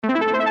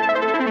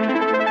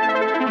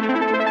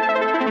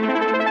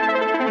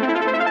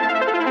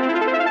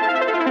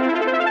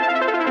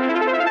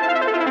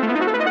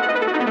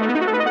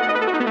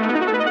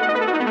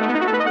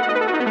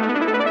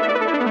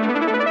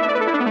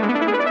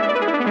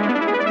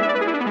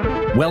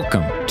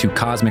Welcome to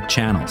Cosmic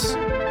Channels.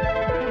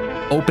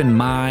 Open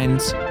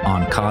minds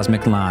on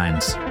cosmic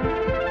lines.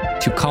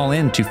 To call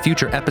in to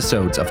future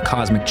episodes of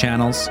Cosmic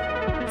Channels,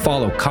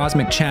 follow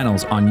Cosmic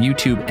Channels on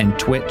YouTube and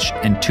Twitch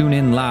and tune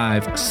in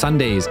live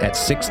Sundays at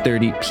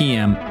 6:30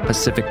 p.m.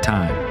 Pacific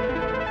Time.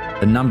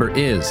 The number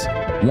is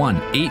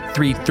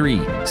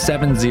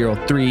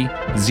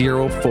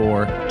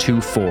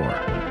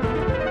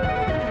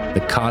 1-833-703-0424. The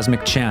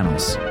Cosmic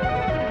Channels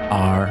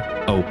are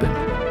open.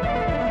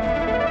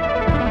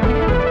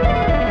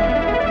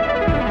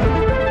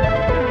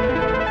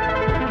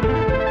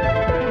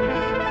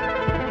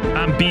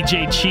 I'm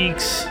BJ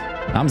Cheeks.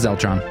 I'm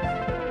Zeltron.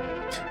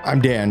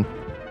 I'm Dan.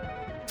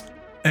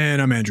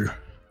 And I'm Andrew.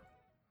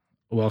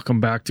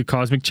 Welcome back to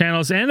Cosmic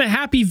Channels and a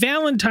happy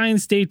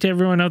Valentine's Day to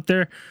everyone out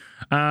there.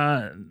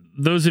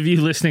 Those of you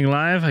listening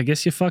live, I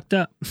guess you fucked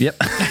up. Yep.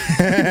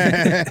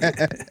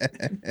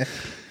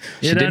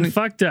 You done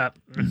fucked up.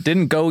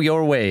 Didn't go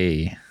your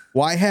way.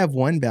 Why have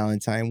one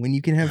Valentine when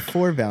you can have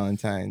 4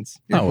 Valentines?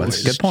 Oh,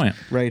 that's a good point.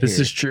 Right This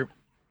here. is true.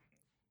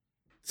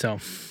 So,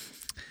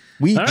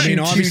 We All right. I mean,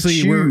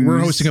 obviously, we're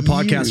hosting a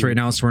podcast you. right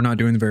now, so we're not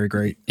doing very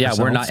great. Yeah,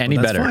 we're not any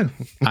but that's better.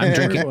 fine. I'm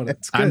drinking.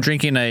 It's good. I'm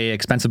drinking a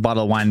expensive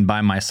bottle of wine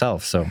by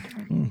myself. So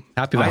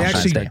happy I Valentine's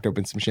actually- Day. Cracked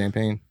open some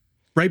champagne.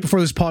 Right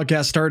before this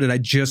podcast started, I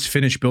just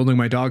finished building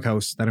my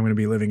doghouse that I'm going to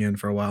be living in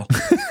for a while.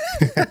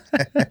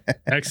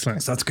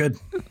 excellent. So that's good.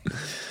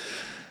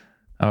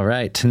 All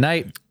right,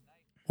 tonight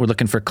we're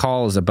looking for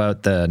calls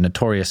about the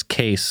notorious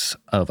case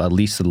of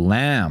Elisa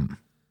Lam.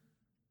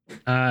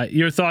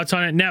 Your thoughts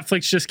on it?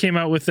 Netflix just came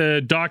out with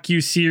a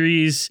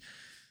docu-series.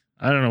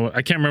 I don't know.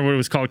 I can't remember what it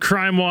was called.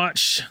 Crime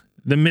Watch,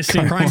 The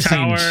Missing Crime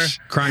Tower, Scene.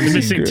 Crime The Scene.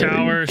 Missing Great.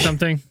 Tower or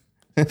something.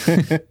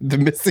 The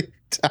missing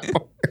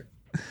tower.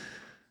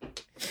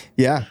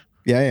 Yeah.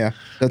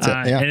 That's it.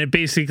 Yeah. And it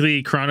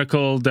basically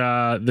chronicled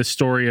the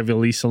story of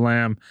Elisa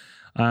Lam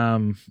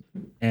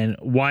and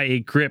why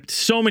it gripped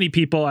so many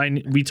people.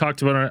 We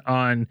talked about it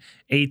on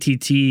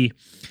ATT.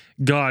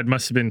 God,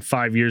 must have been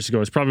 5 years ago.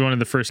 It's probably one of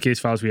the first case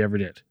files we ever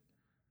did.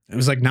 It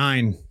was like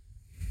 9.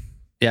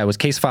 Yeah, it was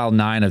case file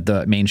 9 of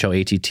the main show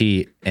ATT.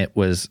 It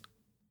was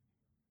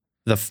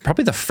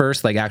probably the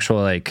first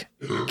actual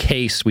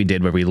case we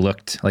did where we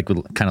looked we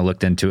kind of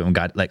looked into it and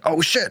got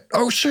oh shit.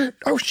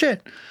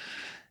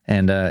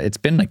 And it's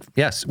been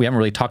yes, we haven't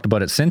really talked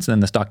about it since. And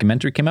then this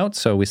documentary came out,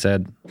 so we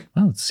said,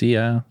 well, let's see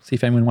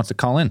if anyone wants to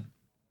call in.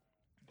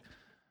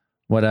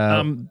 What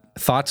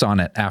thoughts on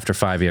it after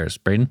 5 years,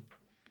 Braden?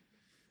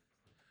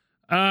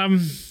 I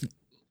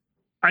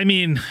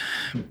mean,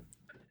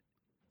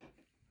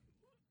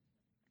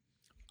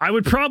 I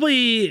would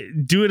probably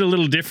do it a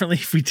little differently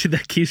if we did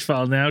that case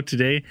file now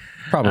today.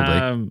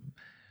 Probably.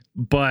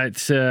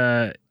 But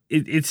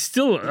it's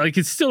still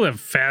a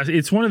fast.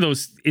 It's one of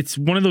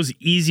those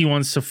easy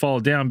ones to fall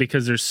down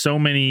because there's so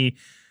many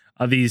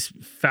of these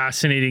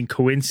fascinating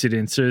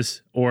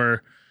coincidences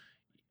or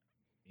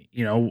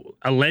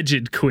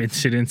alleged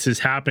coincidences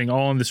happening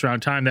all in this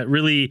round time that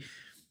really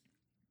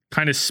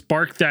kind of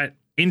sparked that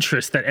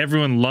interest that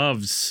everyone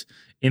loves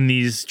in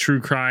these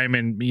true crime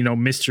and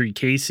mystery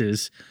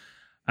cases.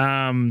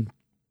 The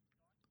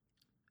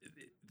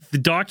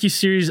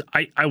docuseries,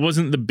 I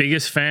wasn't the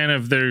biggest fan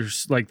of the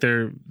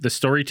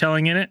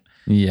storytelling in it.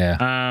 Yeah.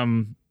 I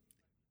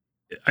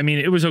mean,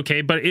 it was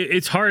okay, but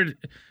it's hard.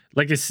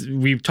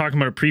 We've talked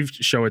about a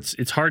pre-show.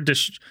 It's hard to,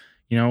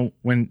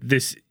 when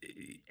this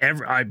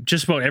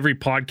just about every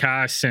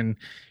podcast and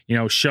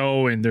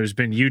show, and there's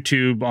been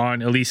YouTube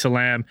on Elisa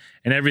Lam,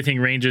 and everything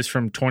ranges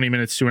from 20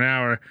 minutes to an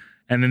hour,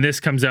 and then this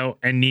comes out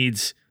and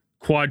needs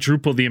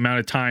quadruple the amount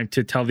of time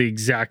to tell the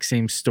exact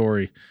same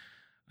story.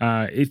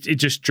 It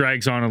just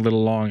drags on a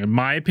little long, in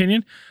my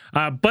opinion.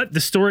 But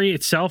the story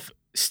itself,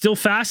 still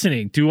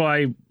fascinating. Do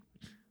I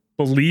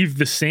believe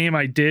the same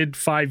I did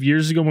 5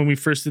 years ago when we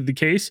first did the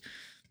case?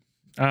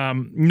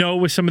 No,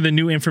 with some of the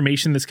new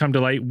information that's come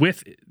to light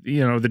with,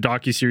 the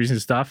docuseries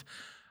and stuff.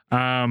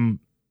 I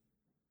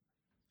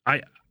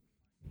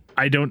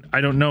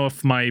don't know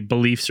if my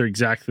beliefs are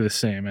exactly the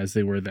same as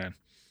they were then,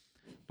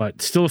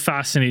 but still a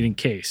fascinating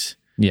case.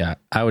 Yeah,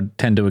 I would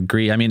tend to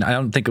agree. I mean, I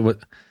don't think it was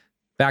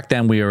back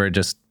then. We were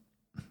just,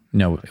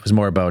 it was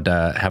more about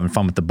having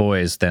fun with the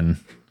boys than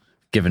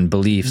giving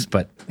beliefs.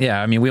 But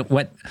yeah, I mean,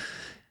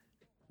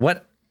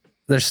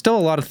 there's still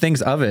a lot of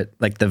things of it,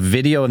 like the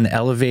video in the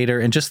elevator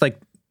and just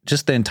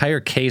the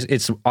entire case.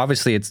 It's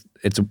obviously it's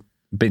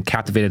been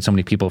captivated so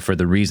many people for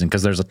the reason,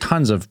 because there's a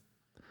tons of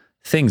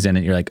things in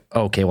it. You're like,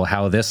 okay, well,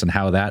 how this and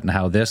how that and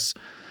how this,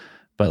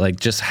 but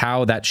just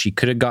how that she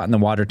could have gotten the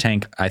water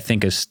tank, I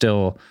think is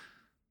still,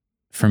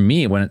 for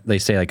me, when they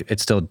say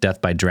it's still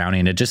death by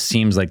drowning, it just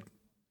seems like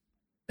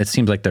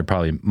there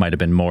probably might have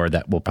been more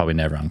that we'll probably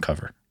never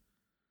uncover.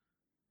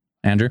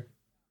 Andrew?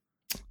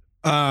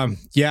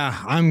 Yeah,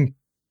 I'm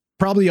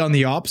probably on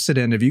the opposite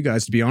end of you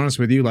guys, to be honest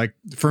with you.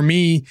 For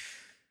me,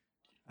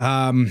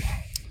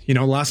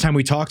 last time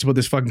we talked about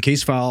this fucking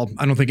case file,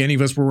 I don't think any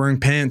of us were wearing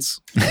pants.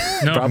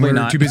 No, Probably we were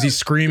not. too busy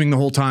screaming the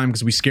whole time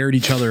because we scared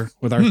each other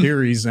with our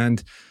theories.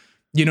 And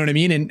you know what I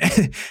mean? And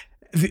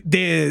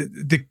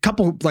the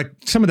couple, like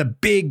some of the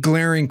big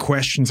glaring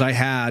questions I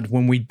had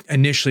when we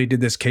initially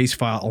did this case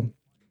file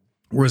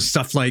was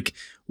stuff like,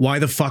 why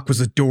the fuck was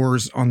the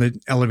doors on the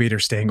elevator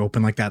staying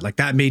open like that? Like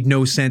that made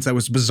no sense. That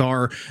was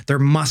bizarre. There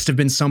must have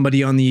been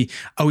somebody on the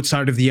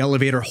outside of the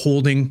elevator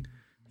holding,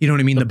 you know what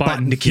I mean? The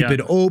button to keep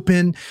it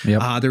open.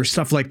 Yep. There's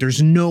stuff like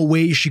there's no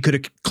way she could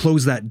have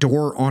closed that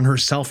door on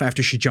herself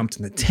after she jumped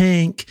in the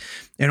tank.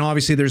 And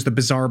obviously there's the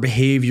bizarre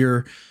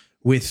behavior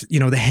with, you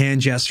know, the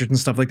hand gestures and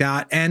stuff like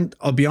that. And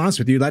I'll be honest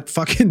with you,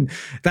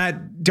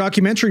 that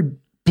documentary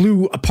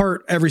blew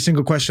apart every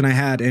single question I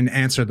had and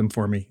answered them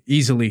for me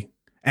easily.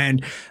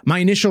 And my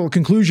initial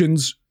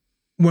conclusions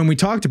when we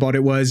talked about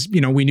it was, you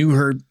know, we knew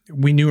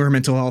her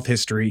mental health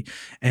history,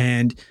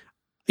 and,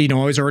 you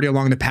know, I was already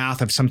along the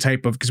path of some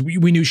type of, because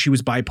we knew she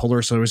was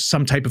bipolar. So there was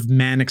some type of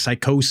manic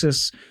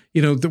psychosis,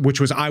 you know, which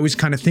was, I was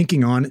kind of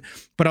thinking on,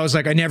 but I was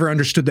like, I never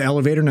understood the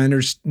elevator and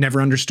I never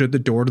understood the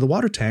door to the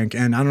water tank.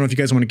 And I don't know if you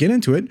guys want to get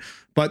into it,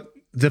 but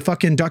the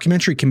fucking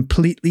documentary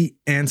completely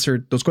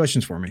answered those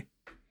questions for me.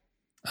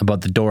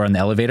 About the door on the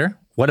elevator?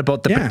 What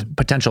about the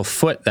potential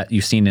foot that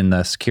you've seen in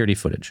the security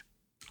footage?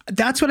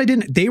 That's what I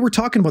didn't. They were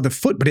talking about the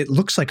foot, but it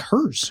looks like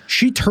hers.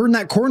 She turned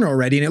that corner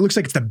already, and it looks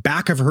like it's the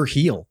back of her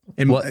heel.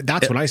 And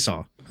that's what I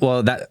saw.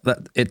 Well, that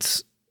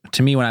it's,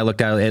 to me, when I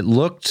looked at it,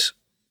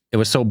 it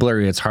was so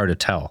blurry, it's hard to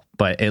tell.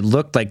 But it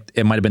looked like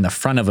it might have been the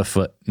front of a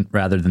foot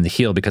rather than the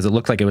heel, because it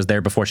looked like it was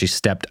there before she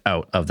stepped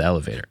out of the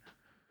elevator.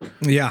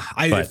 Yeah,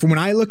 from when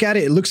I look at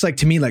it, it looks like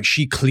to me like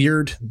she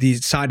cleared the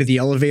side of the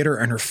elevator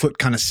and her foot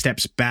kind of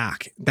steps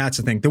back. That's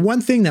the thing. The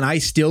one thing that I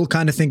still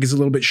kind of think is a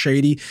little bit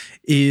shady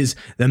is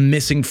the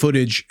missing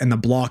footage and the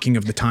blocking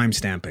of the time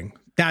stamping.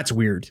 That's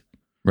weird.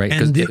 Right,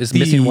 because it was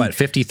missing,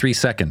 53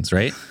 seconds,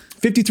 right?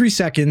 53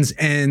 seconds.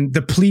 And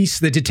the police,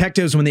 the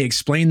detectives, when they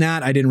explained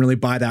that, I didn't really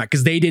buy that,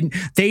 because they didn't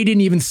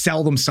even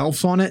sell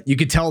themselves on it. You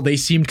could tell they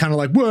seemed kind of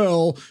like,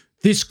 well,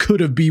 this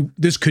could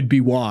be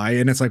why.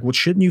 And it's like, well,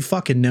 shouldn't you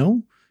fucking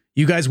know?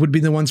 You guys would be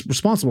the ones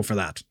responsible for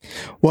that.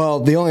 Well,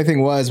 the only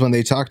thing was, when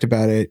they talked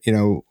about it, you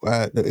know,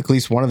 at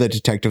least one of the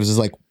detectives is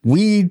like,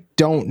 we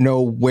don't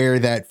know where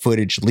that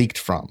footage leaked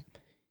from.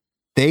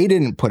 They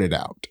didn't put it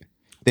out.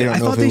 They don't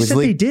know if it was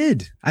leaked. They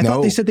did. I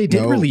thought they said they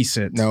did release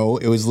it. No,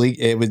 it was leaked.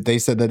 They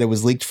said that it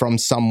was leaked from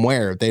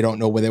somewhere. They don't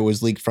know whether it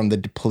was leaked from the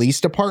police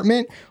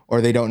department,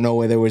 or they don't know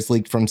whether it was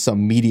leaked from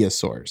some media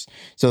source.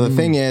 So the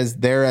thing is,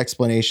 their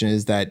explanation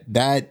is that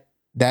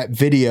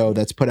video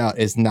that's put out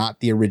is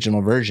not the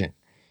original version.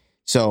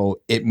 So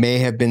it may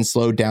have been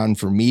slowed down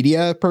for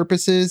media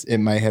purposes. It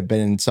might have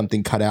been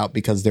something cut out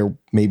because there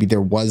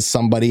was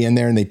somebody in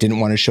there and they didn't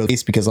want to show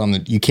face, because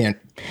you can't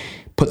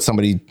put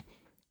somebody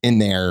in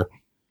there,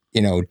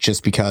 you know,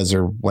 just because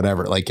or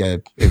whatever. Like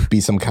it'd be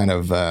some kind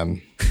of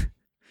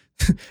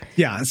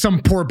yeah,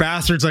 some poor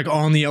bastards like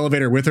on the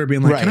elevator with her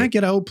being like, Can I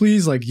get out,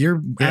 please? Like,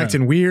 you're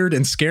acting weird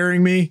and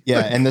scaring me.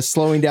 Yeah, and the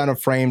slowing down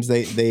of frames,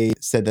 they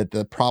said that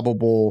the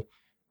probable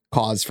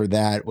cause for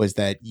that was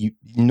that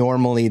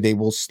normally they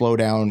will slow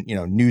down, you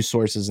know, news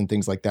sources and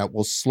things like that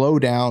will slow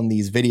down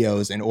these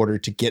videos in order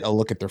to get a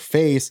look at their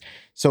face,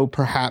 so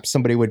perhaps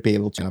somebody would be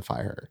able to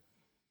identify her.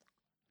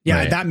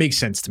 Yeah, that makes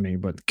sense to me.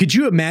 But could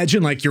you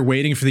imagine, like, you're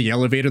waiting for the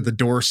elevator, the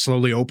door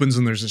slowly opens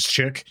and there's this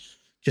chick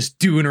just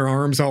doing her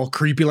arms all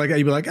creepy like that?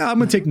 You'd be like, I'm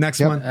gonna take the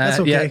next one.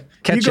 That's okay.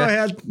 You go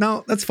ahead.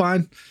 No, that's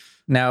fine.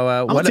 Now,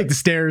 I'm gonna take the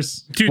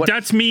stairs. Dude,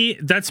 that's me.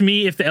 That's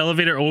me if the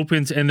elevator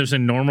opens and there's a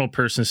normal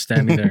person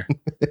standing there.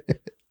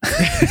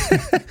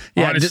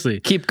 Honestly,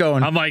 keep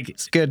going. I'm like,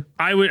 it's good.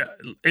 I would,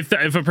 if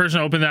a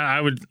person opened that,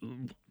 I would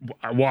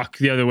walk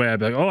the other way. I'd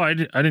be like, oh, I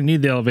didn't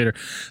need the elevator.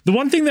 The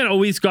one thing that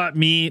always got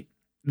me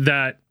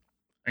that,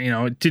 you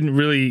know, it didn't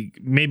really,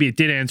 maybe it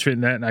did answer it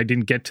in that and I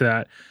didn't get to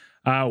that,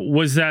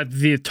 was that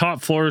the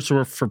top floors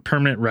were for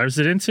permanent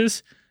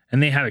residences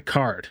and they had a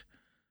card.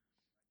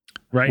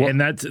 Right. Well,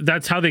 and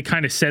that's how they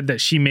kind of said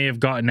that she may have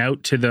gotten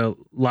out to the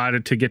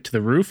ladder to get to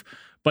the roof,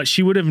 but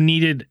she would have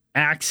needed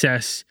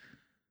access,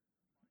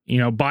 you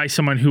know, by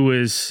someone who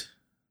is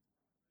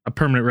a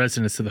permanent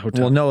resident to the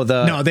hotel. Well, no,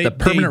 the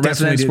permanent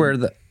residents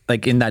were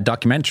like in that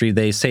documentary,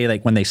 they say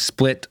like when they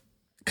split,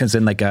 because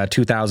in like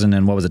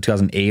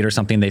 2008 or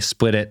something, they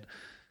split it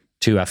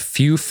to a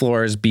few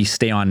floors be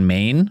stay on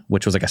main,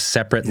 which was like a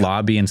separate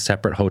lobby and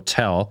separate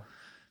hotel.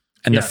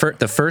 And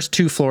the first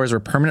two floors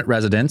were permanent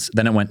residents.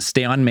 Then it went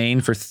stay on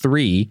main for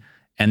 3.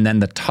 And then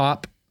the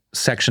top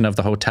section of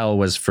the hotel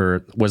was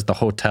the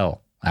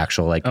hotel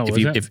actual, like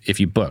if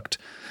you booked.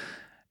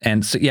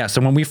 And so,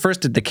 so when we first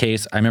did the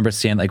case, I remember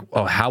saying like,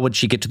 oh, how would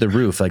she get to the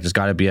roof? Like there's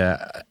gotta be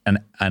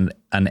an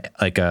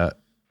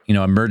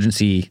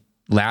emergency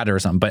ladder or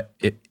something. But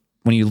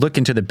when you look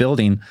into the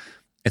building,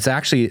 it's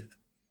actually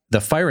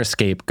the fire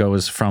escape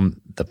goes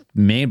from the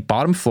main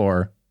bottom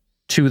floor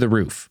to the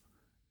roof.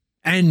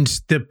 And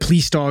the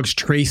police dogs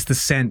trace the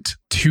scent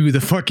to the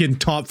fucking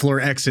top floor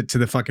exit to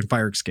the fucking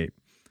fire escape.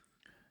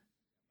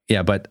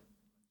 Yeah, but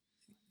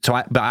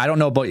I don't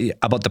know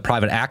about the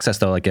private access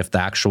though. Like if the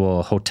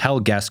actual hotel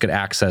guests could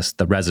access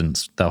the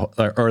residence,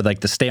 or like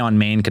the stay on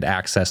main could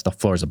access the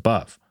floors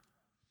above.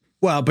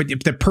 Well, but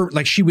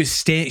she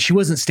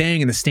wasn't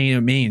staying in the Stay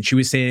of Maine. She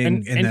was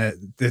staying in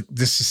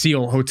the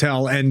Cecile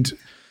Hotel. And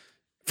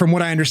from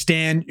what I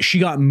understand, she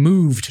got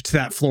moved to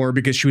that floor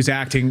because she was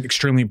acting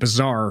extremely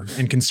bizarre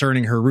and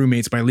concerning her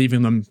roommates by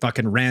leaving them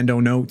fucking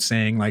rando notes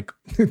saying like,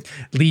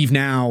 leave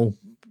now,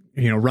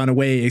 run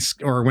away.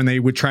 Or when they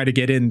would try to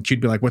get in,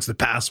 she'd be like, what's the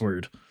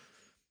password?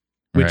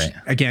 Which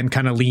again,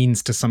 kind of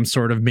leans to some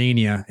sort of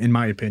mania, in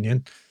my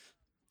opinion.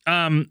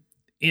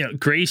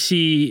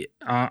 Gracie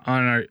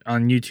on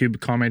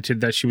YouTube commented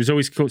that she was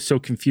always so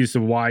confused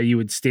of why you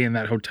would stay in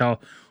that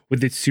hotel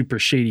with its super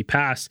shady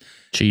past.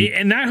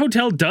 And that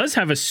hotel does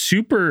have a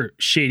super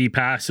shady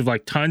past of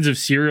like tons of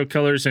serial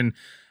killers and,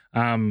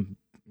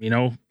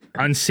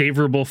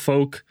 unsavorable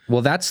folk.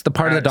 Well, that's the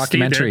part of the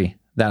documentary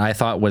that I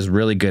thought was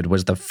really good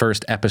was the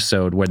first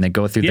episode when they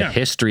go through the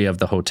history of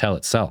the hotel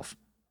itself.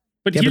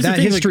 But but that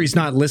history is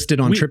not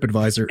listed on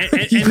TripAdvisor.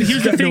 And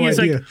here's the thing: is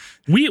like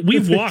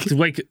we've walked,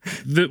 like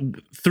the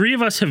three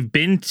of us have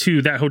been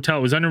to that hotel.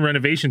 It was under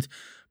renovations,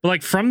 but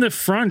like from the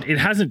front, it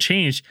hasn't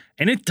changed,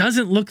 and it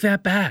doesn't look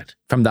that bad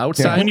from the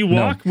outside. When you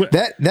walk,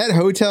 that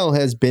hotel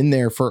has been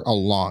there for a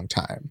long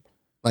time.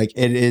 Like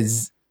it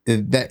is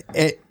that,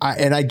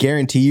 and I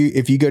guarantee you,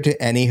 if you go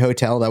to any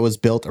hotel that was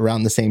built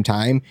around the same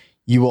time,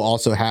 you will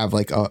also have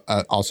like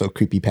a also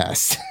creepy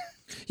past.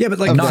 Yeah, but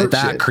like not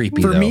that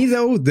creepy. For me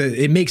though,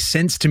 it makes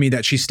sense to me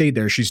that she stayed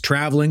there. She's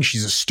traveling.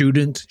 She's a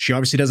student. She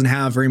obviously doesn't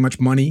have very much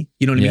money.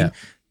 You know what I mean?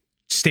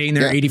 Staying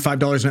there,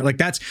 $85 a night. Like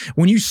that's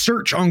when you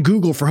search on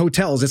Google for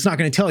hotels, it's not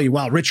going to tell you,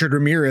 wow, Richard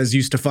Ramirez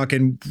used to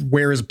fucking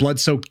wear his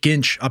blood-soaked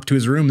ginch up to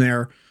his room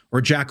there. Or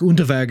Jack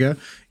Unterweger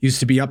used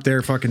to be up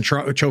there fucking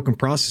choking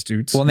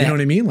prostitutes. Well, you know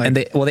what I mean? Like,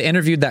 they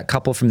interviewed that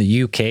couple from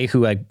the UK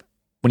who like,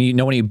 when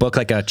you book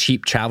like a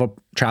cheap travel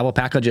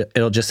package,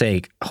 it'll just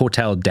say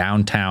hotel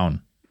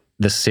downtown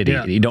the city.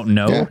 You don't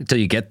know until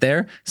you get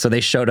there. So they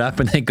showed up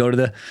and they go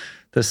to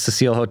the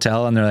Cecile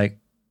Hotel and they're like,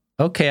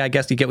 okay, I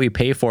guess you get what you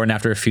pay for. And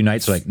after a few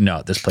nights, they're like,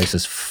 no, this place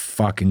is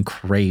fucking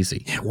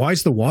crazy. Yeah, why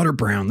is the water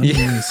brown? That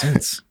doesn't make any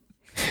sense.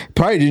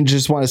 Probably didn't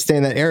just want to stay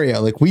in that area.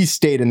 Like we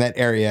stayed in that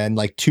area and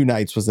like 2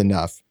 nights was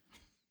enough.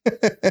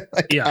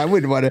 I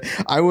wouldn't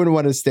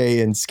want to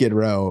stay in Skid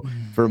Row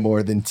for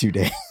more than 2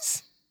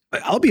 days.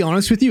 I'll be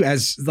honest with you,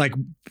 as like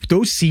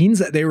those scenes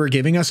that they were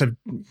giving us of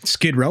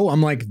Skid Row, I'm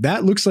like,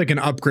 that looks like an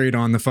upgrade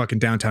on the fucking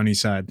downtown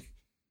east side.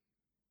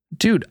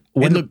 Dude,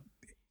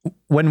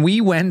 when we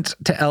went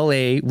to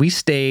LA, we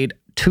stayed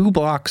 2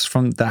 blocks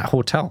from that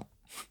hotel.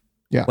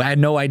 Yeah. I had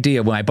no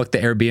idea when I booked the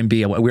Airbnb.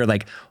 We were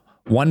like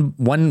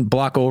one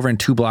block over and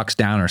 2 blocks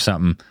down or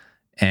something.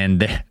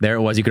 And there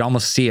it was. You could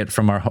almost see it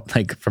from our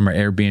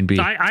Airbnb.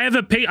 I have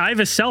a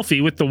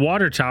selfie with the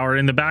water tower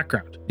in the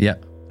background. Yeah.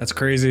 That's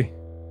crazy.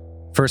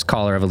 First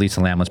caller of Elisa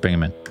Lam. Let's bring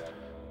him in.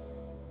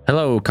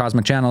 Hello,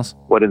 Cosmic Channels.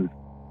 What is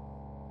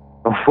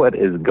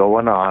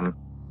going on?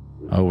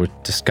 Oh, we're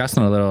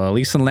discussing a little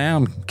Elisa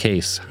Lam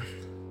case.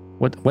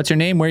 What's your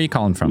name? Where are you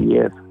calling from?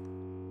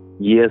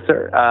 Yes,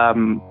 sir.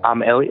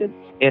 I'm Elliot,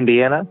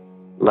 Indiana.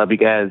 Love you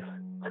guys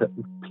to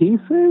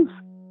pieces.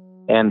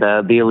 And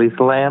the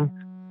Elisa Lam.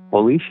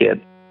 Holy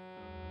shit!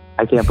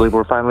 I can't believe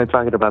we're finally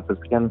talking about this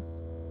again.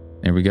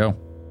 There we go.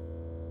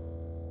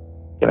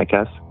 Can I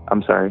cuss?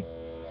 I'm sorry.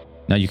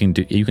 No, you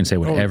can say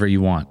whatever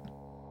you want.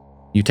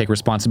 You take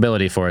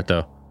responsibility for it,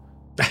 though.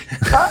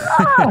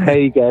 How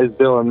you guys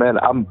doing, man?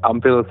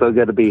 I'm feeling so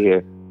good to be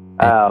here.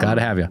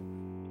 Gotta have you.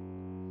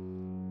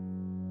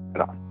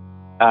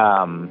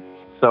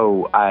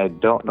 So I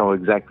don't know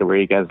exactly where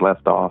you guys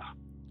left off,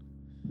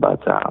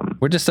 but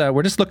we're just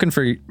looking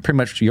for pretty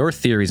much your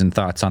theories and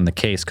thoughts on the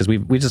case because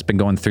we've just been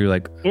going through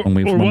like when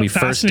we first did it. What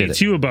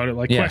fascinates you about it?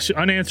 Like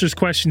unanswered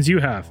questions you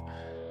have.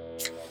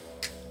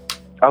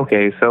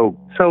 Okay, so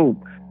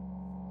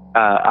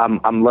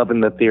I'm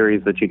loving the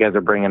theories that you guys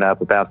are bringing up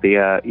about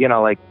the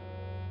like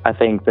I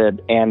think that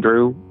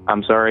Andrew,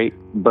 I'm sorry,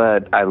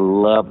 but I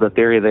love the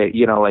theory that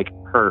like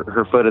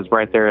her foot is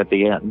right there at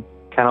the end,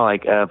 kind of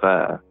like of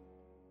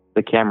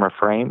the camera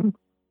frame,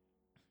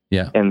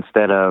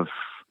 instead of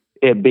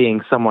it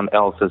being someone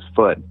else's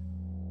foot.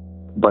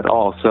 But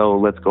also,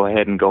 let's go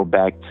ahead and go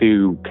back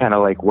to kind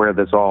of like where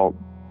this all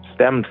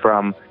stemmed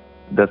from,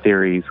 the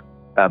theories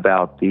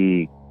about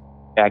the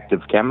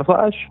active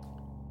camouflage.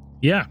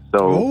 Yeah.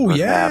 So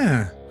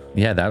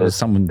that was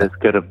someone. This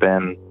could have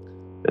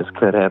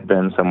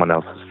been someone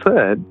else's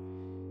foot.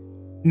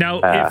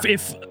 Now,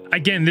 if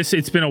again,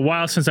 it's been a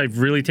while since I've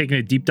really taken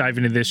a deep dive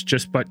into this,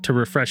 but to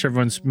refresh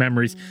everyone's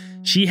memories,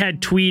 she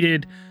had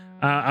tweeted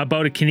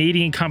about a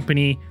Canadian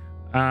company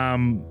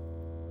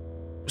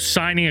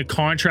signing a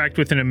contract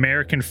with an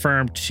American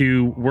firm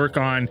to work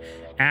on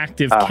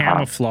active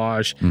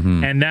camouflage,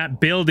 and that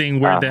building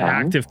where the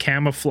active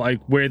camouflage,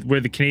 where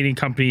the Canadian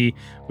company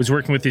was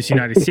working with this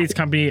United States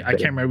company, I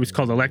can't remember, it was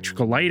called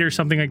Electrical Light or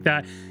something like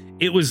that.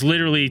 It was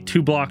literally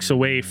 2 blocks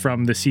away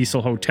from the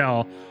Cecil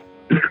Hotel,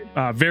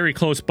 very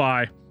close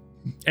by.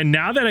 And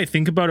now that I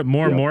think about it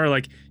more and more,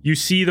 like you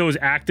see those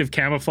active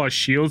camouflage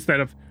shields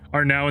that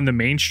are now in the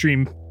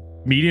mainstream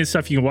media and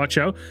stuff you can watch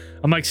out.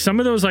 I'm like, some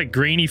of those like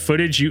grainy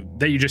footage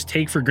that you just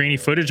take for grainy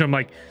footage, I'm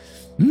like,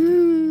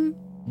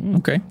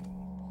 Okay.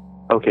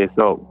 Okay,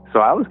 so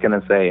I was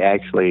gonna say,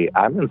 actually,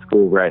 I'm in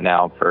school right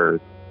now for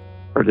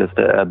just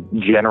a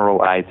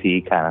general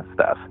IT kind of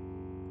stuff,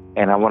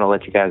 and I want to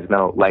let you guys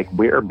know, like,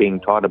 we're being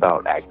taught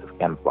about active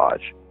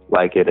camouflage,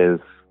 like it is,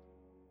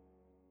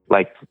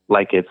 like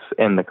it's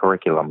in the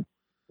curriculum,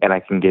 and I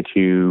can get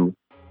you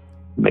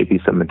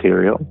maybe some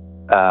material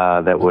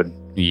that would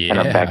kind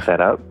of back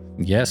that up.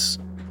 Yes.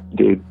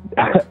 Dude.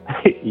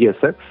 Yes,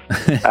 sir.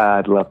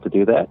 I'd love to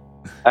do that.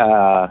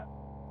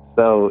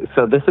 So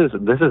this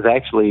is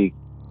actually,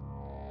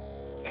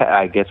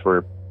 I guess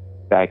we're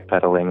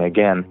backpedaling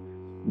again,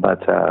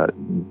 but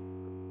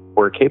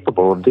we're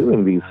capable of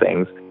doing these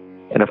things.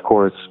 And of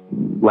course,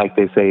 like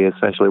they say,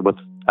 especially with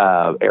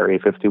Area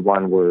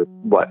 51, we're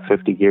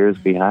 50 years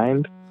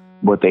behind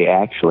what they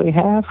actually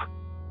have.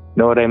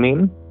 Know what I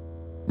mean?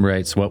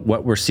 Right. So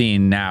what we're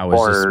seeing now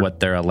is just what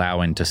they're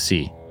allowing to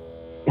see.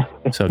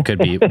 So it could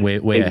be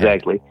way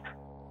exactly.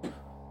 ahead.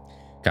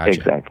 Gotcha.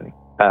 Exactly.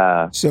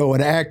 So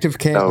an active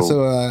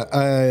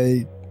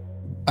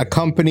a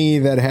company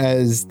that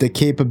has the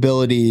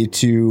capability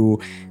to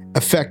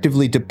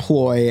effectively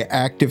deploy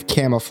active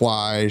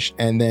camouflage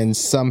and then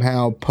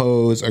somehow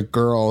pose a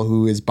girl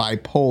who is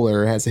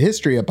bipolar, has a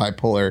history of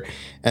bipolar,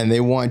 and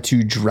they want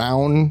to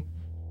drown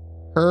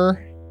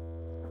her.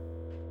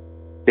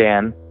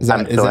 Dan,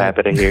 I'm so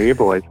happy to hear your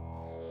voice.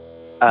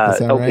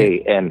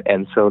 Okay, right?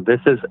 and so this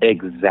is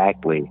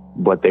exactly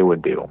what they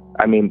would do.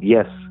 I mean,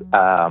 yes,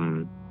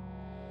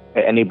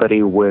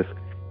 anybody with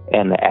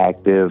an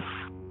active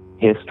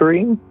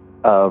history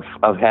of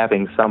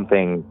having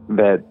something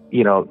that,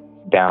 you know,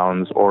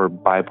 Downs or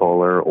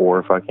bipolar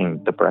or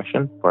fucking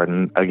depression,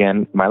 pardon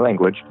again my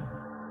language.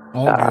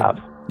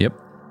 Yep.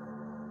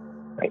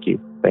 Thank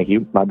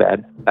you, my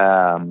bad.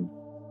 I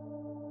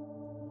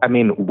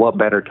mean, what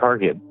better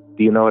target?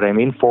 Do you know what I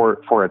mean? For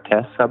a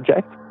test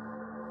subject,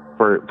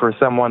 for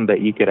someone that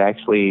you could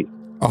actually,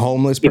 a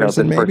homeless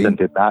person, this person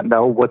did not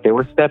know what they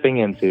were stepping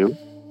into.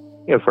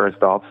 You know,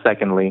 first off.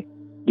 Secondly,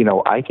 you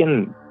know, I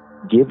can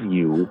give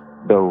you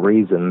the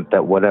reason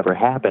that whatever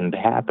happened,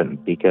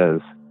 because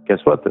guess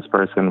what? This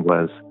person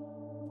was,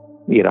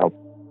 you know,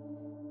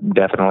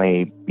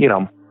 definitely, you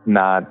know,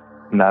 not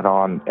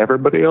on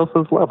everybody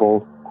else's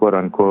level, quote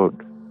unquote.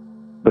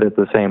 But at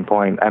the same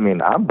point, I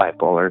mean, I'm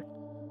bipolar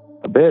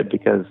a bit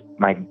because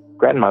my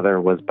grandmother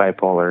was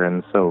bipolar,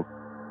 and so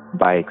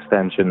by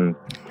extension,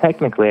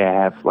 technically, I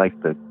have like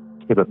the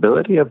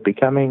capability of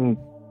becoming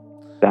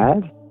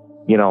that.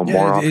 You know,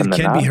 more often than not.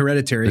 It can be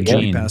hereditary. It can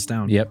be passed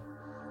down. Yep.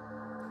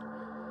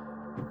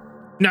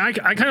 No, I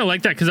kind of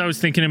like that, because I was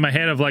thinking in my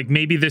head of like,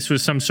 maybe this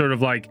was some sort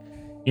of like,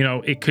 you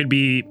know, it could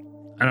be,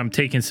 and I'm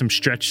taking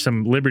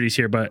some liberties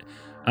here, but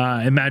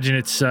imagine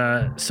it's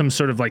some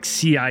sort of like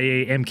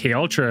CIA MK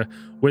Ultra,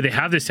 where they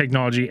have this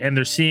technology and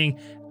they're seeing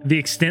the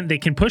extent they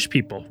can push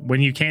people when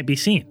you can't be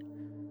seen.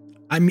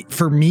 I mean,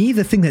 for me,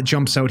 the thing that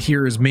jumps out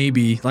here is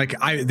maybe like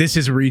this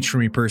is a reach for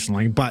me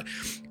personally, but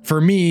for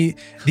me,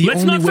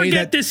 let's not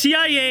forget the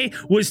CIA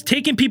was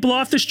taking people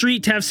off the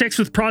street to have sex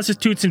with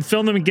prostitutes and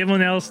film them and give them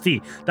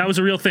LSD. That was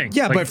a real thing.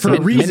 Yeah, like, but for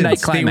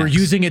reasons, they were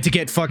using it to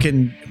get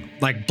fucking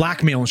like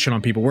blackmail and shit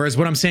on people. Whereas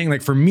what I'm saying,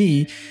 like for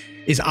me,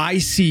 is I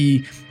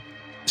see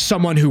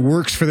someone who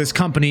works for this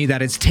company that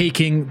is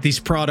taking these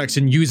products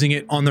and using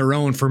it on their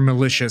own for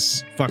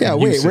malicious fucking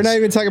uses. We're not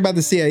even talking about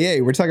the CIA.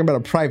 We're talking about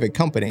a private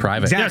company.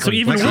 Private. Exactly. Yeah, so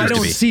even like,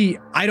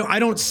 I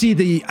don't see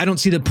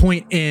the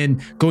point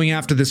in going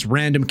after this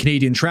random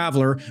Canadian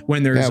traveler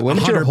when there's a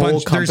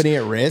whole company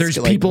at risk. There's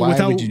like, people why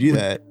without. Would you do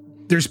that?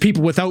 There's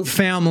people without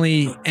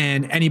family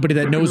and anybody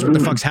that knows what the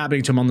fuck's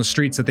happening to them on the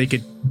streets that they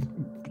could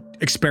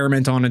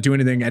experiment on and do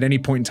anything at any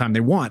point in time they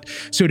want.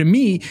 So to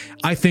me,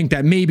 I think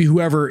that maybe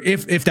whoever,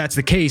 if that's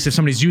the case, if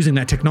somebody's using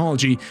that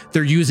technology,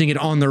 they're using it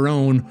on their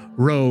own,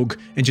 rogue,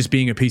 and just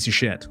being a piece of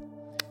shit.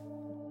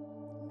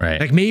 Right.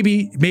 Like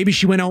maybe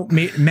she went out,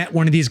 met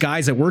one of these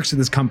guys that works at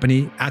this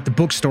company at the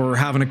bookstore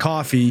having a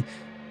coffee,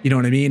 you know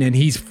what I mean? And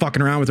he's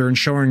fucking around with her and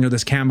showing her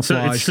this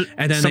camouflage. So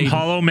and then some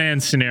Hollow Man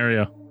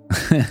scenario.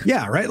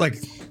 Yeah, right? Like,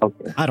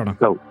 okay. I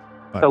don't know.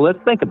 So let's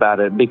think about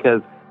it,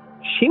 because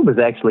she was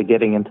actually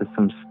getting into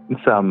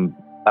some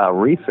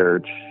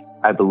research,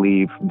 I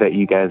believe, that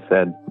you guys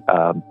said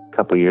a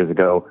couple of years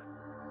ago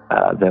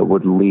that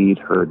would lead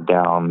her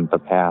down the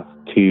path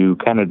to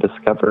kind of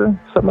discover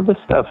some of this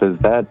stuff.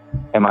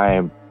 Am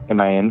I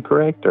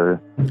incorrect,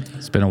 or?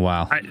 It's been a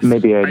while.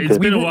 It's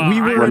been a while. We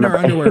were in our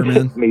underwear,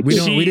 man.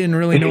 We didn't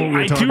really know what we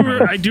were talking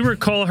about. I do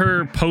recall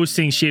her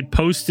posting. She had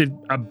posted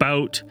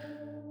about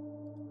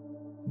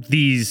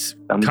these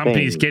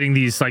companies getting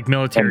these like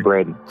military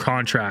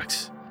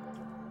contracts.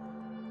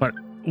 But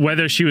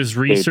whether she was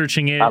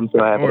researching it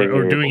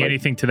or doing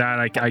anything to that,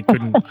 I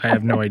couldn't. I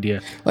have no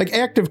idea. Like,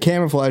 active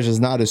camouflage is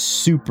not a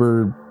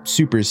super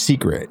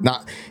secret.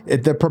 Not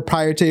the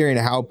proprietary and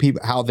how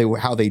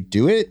they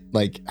do it,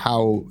 like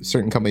how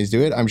certain companies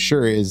do it. I'm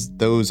sure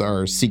those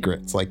are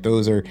secrets. Like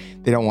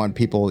they don't want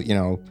people, you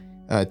know,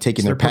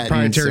 taking their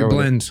patents. Proprietary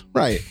blend.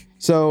 Right.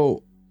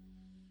 So,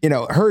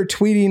 her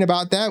tweeting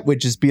about that would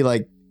just be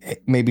like,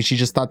 maybe she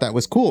just thought that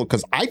was cool,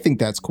 because I think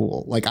that's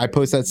cool. Like, I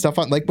post that stuff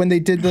on, like when they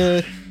did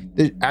the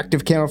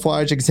active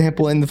camouflage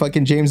example in the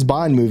fucking James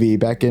Bond movie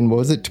back in, what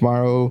was it?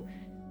 Tomorrow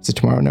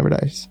Never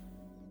Dies.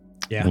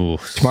 Yeah.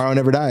 Oof. Tomorrow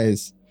Never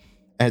Dies.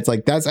 And it's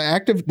like, that's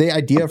active. The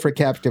idea for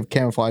active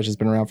camouflage has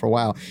been around for a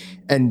while,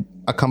 and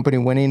a company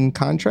winning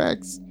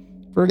contracts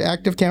for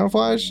active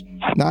camouflage,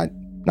 not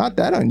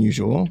that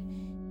unusual.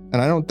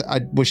 And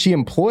was she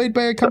employed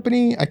by a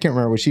company? I can't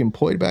remember. Was she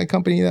employed by a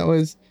company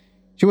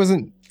she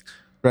wasn't,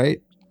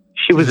 right?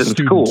 She was in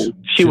school.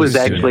 She was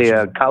actually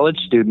a college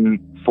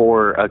student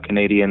for a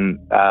Canadian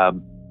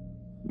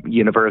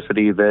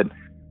university that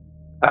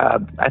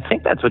I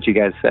think that's what you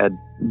guys said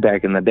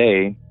back in the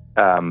day.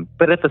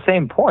 But at the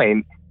same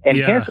point, and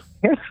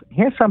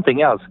here's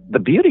something else. The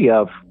beauty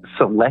of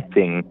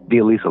selecting the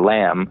Elisa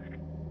Lam,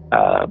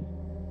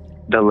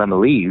 the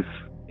Lemalese,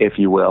 if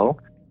you will,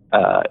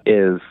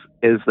 is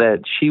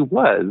that she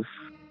was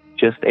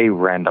just a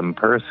random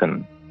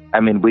person. I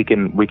mean, we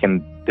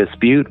can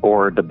dispute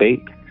or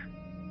debate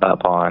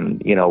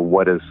upon,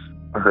 what is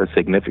her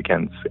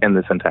significance in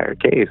this entire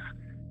case.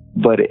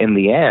 But in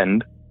the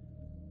end,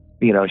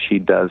 she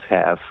does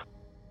have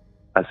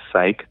a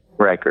psych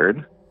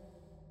record,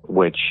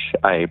 which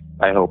I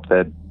hope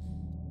that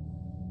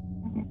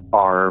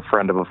our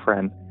friend of a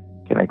friend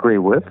can agree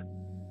with.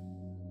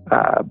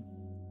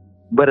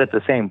 But at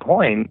the same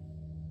point,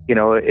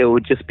 it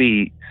would just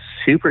be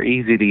super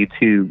easy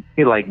to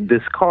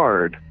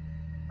discard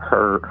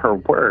her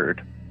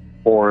word,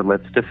 or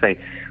let's just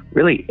say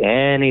really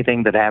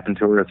anything that happened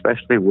to her,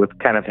 especially with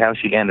kind of how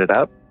she ended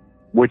up,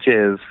 which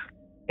is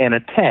in a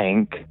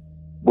tank.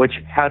 Which,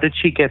 how did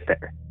she get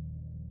there?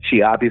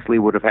 She obviously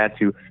would have had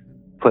to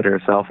put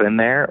herself in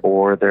there,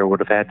 or there would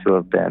have had to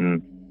have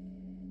been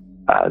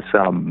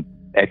some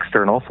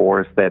external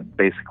force that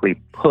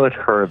basically put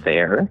her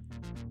there.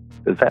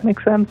 Does that make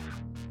sense?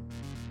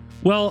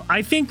 Well,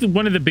 I think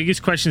one of the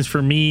biggest questions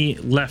for me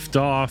left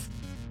off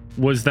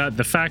was that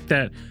the fact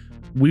that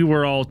we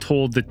were all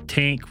told the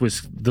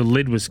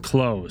lid was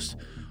closed,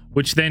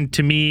 which then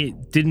to me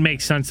didn't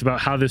make sense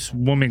about how this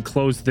woman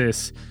closed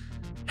this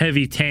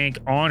heavy tank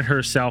on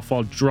herself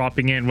while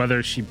dropping in,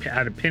 whether she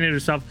had to pin it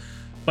herself.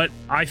 But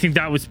I think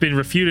that was been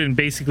refuted and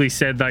basically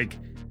said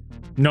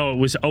no, it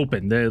was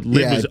open. The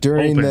lid was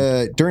during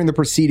open. During the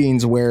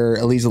proceedings where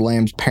Elisa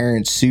Lam's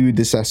parents sued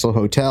the Cecil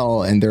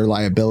Hotel and their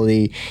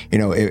liability,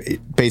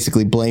 it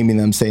basically blaming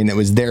them, saying it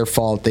was their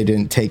fault. They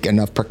didn't take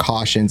enough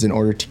precautions in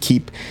order to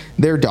keep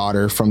their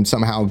daughter from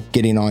somehow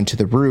getting onto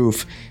the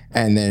roof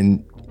and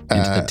then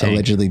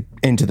allegedly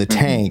into the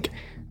tank.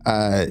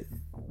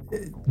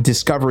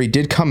 Discovery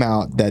did come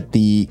out that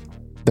the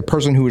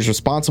person who was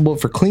responsible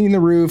for cleaning the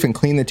roof and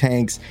cleaning the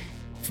tanks,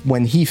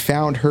 when he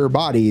found her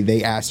body,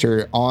 they asked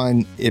her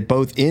on it,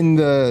 both in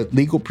the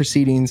legal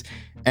proceedings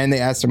and they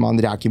asked him on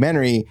the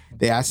documentary,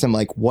 they asked him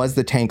was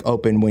the tank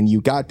open when you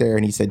got there?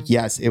 And he said,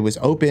 yes, it was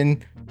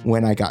open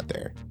when I got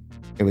there.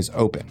 It was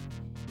open.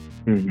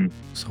 Mm-hmm.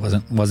 So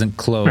it wasn't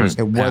closed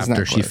It was after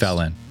not she closed. fell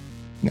in.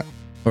 No.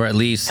 Or at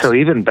least. So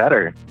even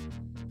better.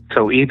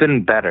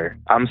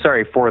 I'm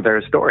sorry for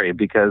their story,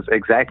 because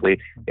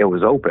exactly, it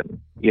was open.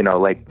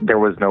 There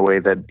was no way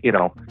that,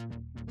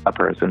 a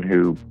person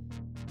who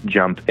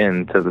jumped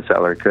into the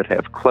cellar could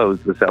have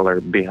closed the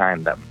cellar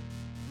behind them.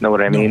 Know what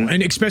I mean?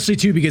 And especially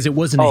too, because it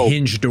wasn't a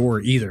hinged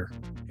door either.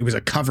 It was a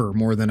cover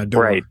more than a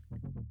door. Right.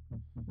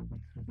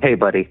 Hey,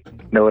 buddy.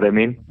 Know what I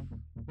mean?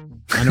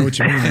 I know what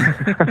you mean.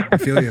 I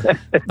feel you.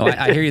 Oh,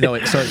 I hear you though.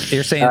 So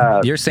you're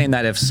saying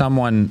that if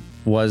someone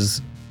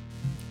was,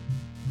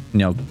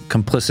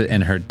 complicit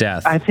in her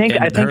death, I think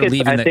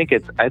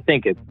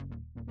it's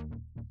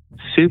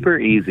super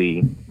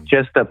easy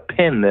just to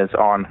pin this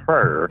on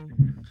her,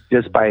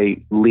 just by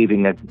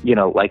leaving a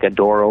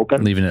door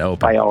open, leaving it open,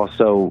 by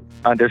also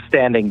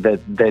understanding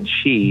that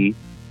she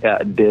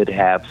did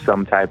have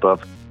some type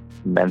of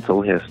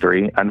mental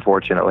history,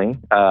 unfortunately,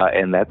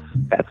 and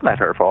that's not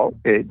her fault.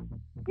 It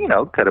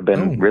could have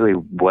been really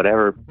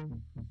whatever,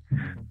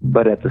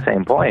 but at the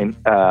same point,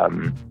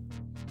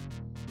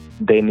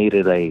 they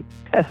needed a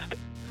test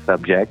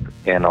subject,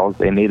 and all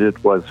they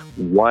needed was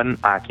one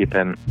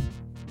occupant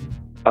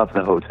of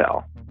the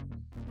hotel.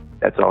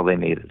 That's all they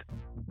needed.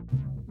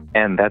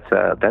 And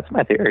that's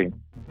my theory,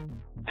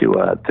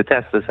 to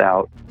test this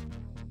out.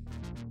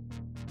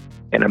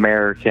 An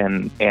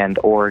American and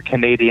or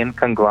Canadian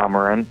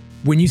conglomerate.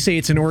 When you say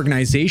it's an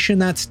organization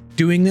that's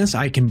doing this,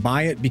 I can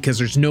buy it, because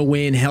there's no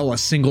way in hell a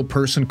single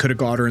person could have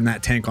got her in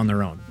that tank on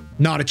their own.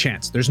 Not a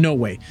chance. There's no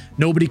way.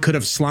 Nobody could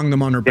have slung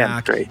them on her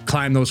back,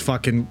 climbed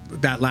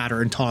that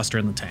ladder, and tossed her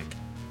in the tank.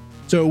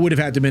 So it would have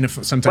had to have been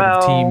some type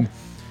of team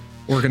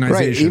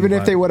organization. Right. Even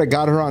if they would have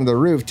got her on the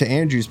roof, to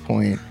Andrew's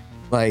point,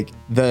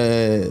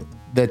 the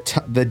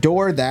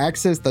door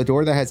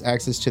that has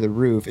access to the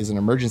roof is an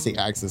emergency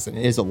access and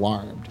is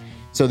alarmed.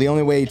 So the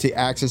only way to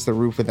access the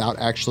roof without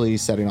actually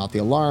setting off the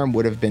alarm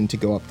would have been to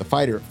go up the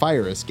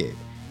fire escape.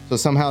 So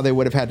somehow they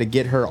would have had to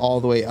get her all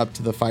the way up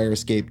to the fire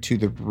escape to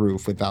the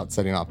roof without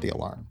setting off the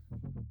alarm.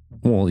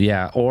 Well,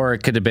 yeah, or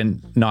it could have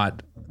been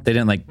not. They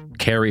didn't like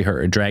carry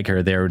her or drag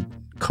her. They were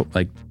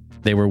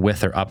they were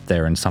with her up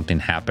there, and something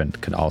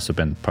happened. Could also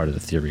been part of the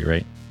theory,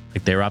 right?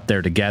 Like they were up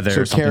there together.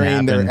 So something carrying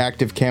happened. their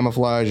active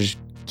camouflage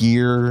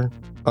gear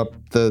up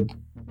the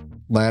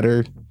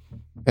ladder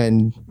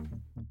and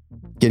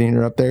getting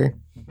her up there,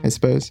 I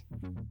suppose.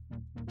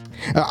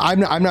 I'm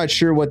not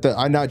sure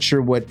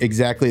what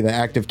exactly the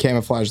active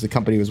camouflage the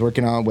company was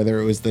working on, whether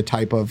it was the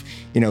type of,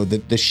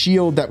 the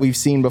shield that we've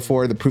seen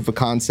before, the proof of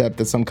concept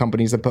that some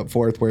companies have put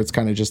forth where it's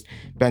kind of just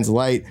bends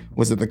light.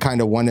 Was it the kind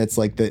of one that's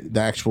like the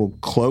actual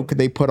cloak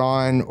they put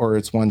on, or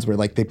it's ones where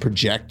like they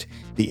project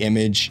the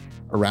image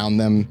around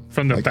them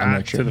From the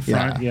back to the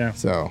front, yeah.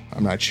 So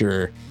I'm not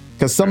sure,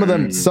 because some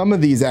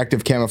of these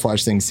active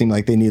camouflage things seem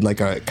like they need like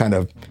a kind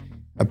of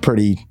a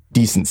pretty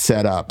decent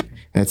setup.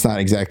 And it's not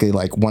exactly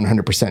like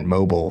 100%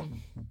 mobile.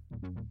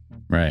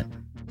 Right.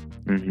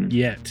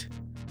 Yet.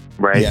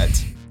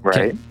 Right.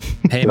 Right.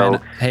 Hey,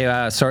 man.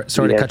 Hey, sorry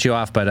to cut you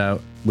off,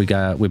 but we've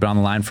been on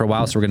the line for a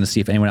while, so we're going to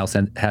see if anyone else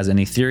has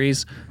any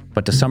theories.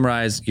 But to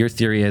summarize, your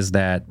theory is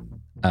that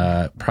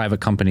private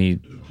company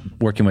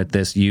working with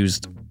this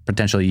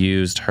potentially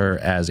used her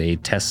as a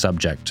test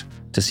subject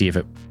to see if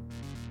it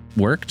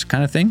worked,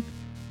 kind of thing.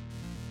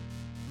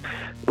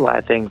 Well,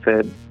 I think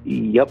that,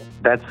 yep,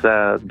 that's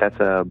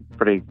a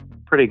pretty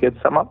good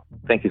sum up.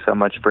 Thank you so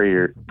much for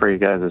your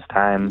guys'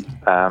 time.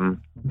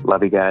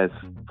 Love you guys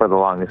for the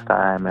longest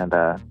time, and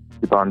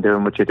keep on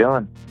doing what you're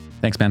doing.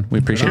 Thanks, man. We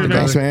appreciate it.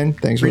 Thanks, man.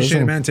 Thanks for Appreciate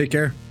listening. it, man. Take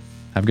care.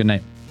 Have a good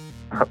night.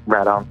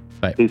 Right on.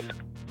 Bye. Peace.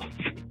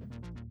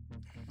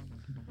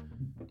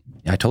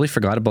 Yeah, I totally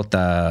forgot about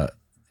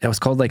it was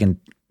called like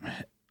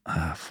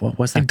what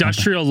was that?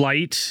 Industrial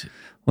Light.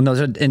 Well, no,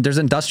 there's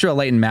Industrial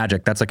Light and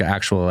Magic. That's like an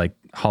actual like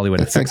Hollywood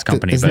That's effects like the-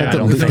 company, isn't but that I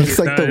don't the- think It's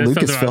like the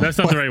Lucasfilm. That's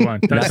not the right one.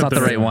 that's not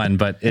the right one.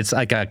 But it's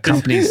like a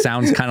company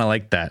sounds kind of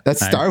like that.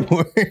 That's Star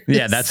Wars.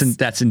 Yeah,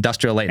 that's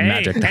Industrial Light and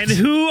Magic. And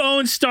who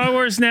owns Star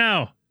Wars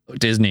now?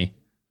 Disney.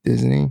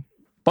 Disney.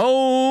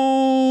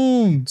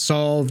 Boom.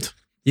 Solved.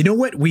 You know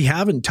what we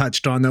haven't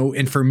touched on though,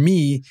 and for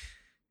me,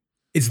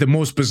 is the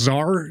most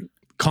bizarre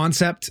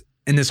concept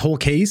in this whole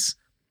case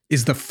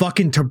is the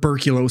fucking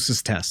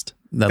tuberculosis test.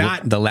 The to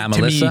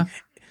Lamelissa? me,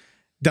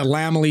 the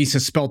Lamelisa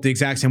is spelled the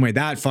exact same way.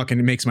 That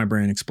fucking makes my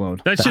brain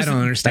explode. That's I don't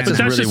understand. that's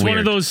That's really just one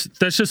of weird. those.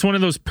 That's just one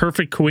of those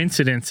perfect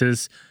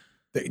coincidences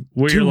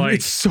where Dude, you're like,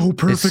 it's so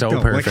perfect. so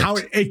though. perfect. Like how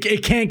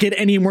it can't get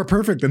any more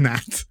perfect than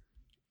that.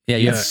 Yeah,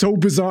 you It's have, so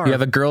bizarre. you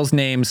have a girl's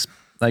name's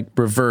like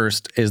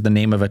reversed is the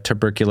name of a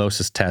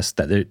tuberculosis test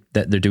that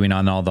they're doing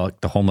on all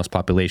the homeless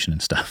population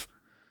and stuff.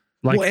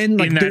 like, Well, and,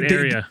 like, in that they-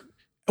 area.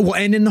 Well,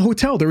 and in the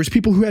hotel, there was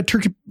people who had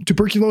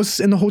tuberculosis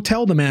in the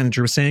hotel. The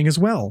manager was saying as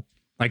well.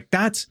 Like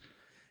that's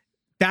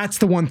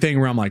the one thing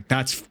where I'm like,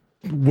 that's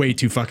way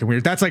too fucking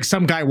weird. That's like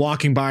some guy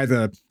walking by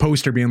the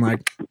poster being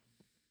like,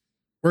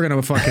 we're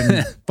gonna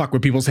fucking fuck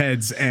with people's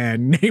heads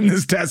and name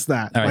this test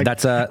that. All right,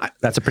 Like,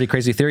 that's a pretty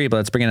crazy theory, but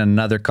let's bring in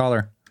another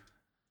caller.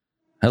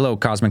 Hello,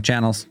 Cosmic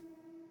Channels.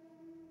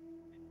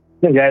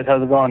 Hey guys,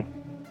 how's it going?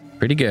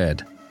 Pretty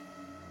good.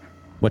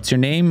 What's your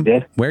name?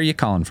 Yeah. Where are you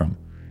calling from?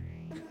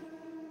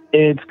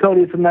 It's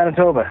Cody from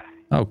Manitoba.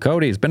 Oh,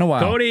 Cody, it's been a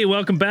while. Cody,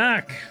 welcome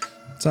back.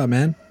 what's up,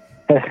 man?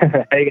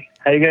 How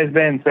you guys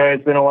been? Sorry,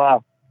 it's been a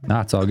while. No,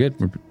 it's all good.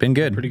 We've been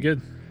good. Pretty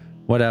good.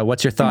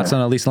 What's your thoughts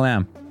on Elisa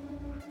Lam?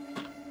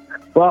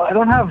 Well, I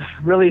don't have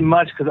really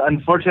much because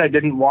unfortunately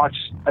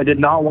I did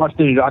not watch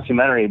the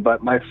documentary,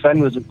 but my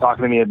friend was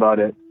talking to me about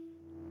it.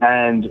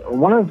 And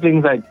one of the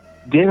things I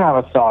did have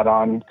a thought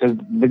on, because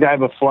the guy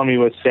before me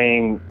was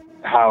saying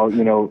how,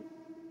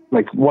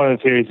 like one of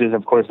the theories is,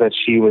 of course, that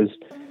she was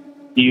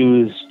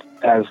used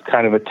as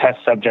kind of a test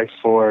subject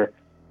for,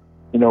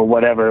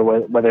 whatever,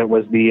 whether it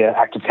was the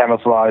active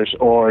camouflage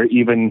or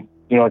even,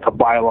 like a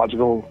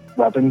biological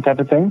weapon type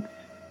of thing.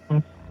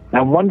 And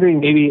I'm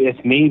wondering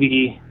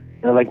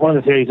like one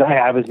of the theories I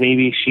have is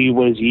maybe she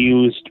was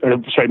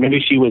maybe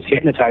she was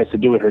hypnotized to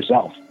do it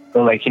herself.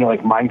 Or like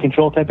mind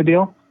control type of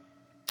deal.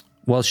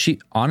 Well, she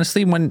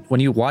honestly, when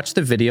you watch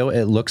the video,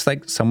 it looks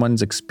like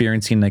someone's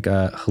experiencing like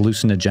a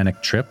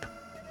hallucinogenic trip.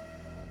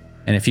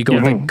 And if you go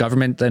with like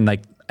government and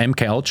like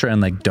MK Ultra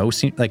and like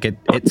dosing, like it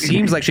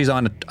seems like she's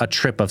on a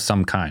trip of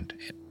some kind,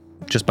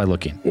 just by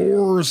looking.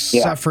 Or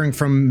suffering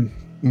from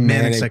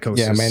manic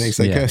psychosis. Yeah, manic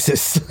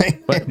psychosis.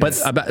 But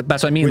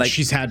that's what I mean. Which Like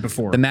she's had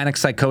before. the manic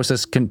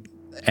psychosis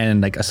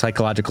and like a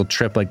psychological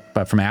trip, like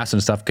but from acid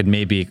and stuff, could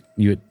maybe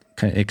you would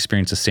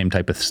experience the same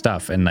type of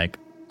stuff. And like,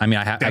 I mean,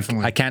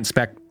 I can't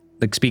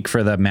speak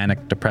for the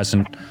manic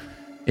depressant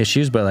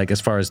issues, but like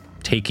as far as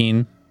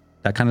taking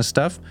that kind of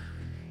stuff,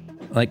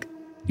 like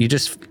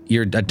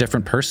you're a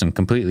different person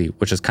completely,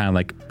 which is kind of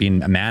like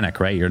being a manic,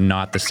 right? You're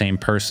not the same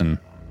person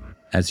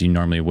as you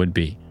normally would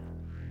be.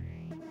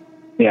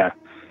 Yeah.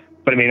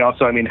 But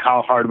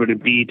how hard would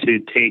it be to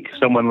take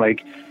someone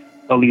like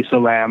Elisa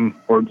Lam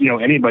or,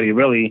 anybody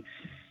really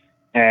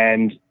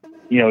and,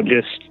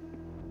 just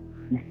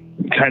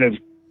kind of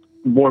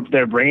warp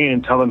their brain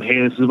and tell them,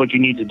 hey, this is what you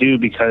need to do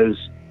because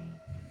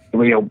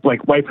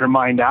like wipe her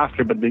mind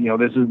after, but this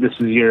is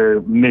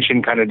your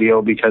mission kind of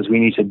deal, because we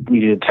need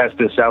to test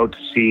this out to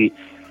see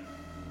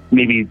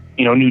maybe,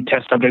 new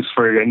test subjects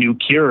for a new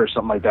cure or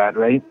something like that,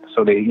 right?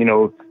 So they,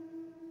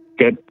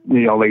 get,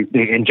 like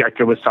they inject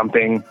her with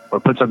something or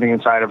put something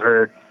inside of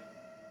her,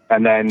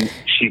 and then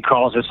she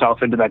crawls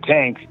herself into that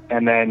tank,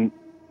 and then,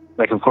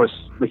 like, of course,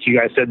 like you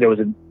guys said, there was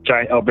a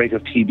giant outbreak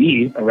of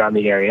TB around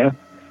the area.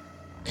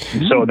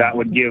 So that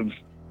would give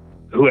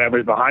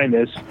whoever's behind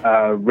this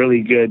a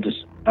really good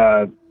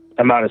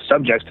amount of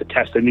subjects to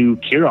test a new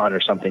cure on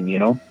or something,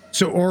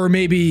 So, or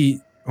maybe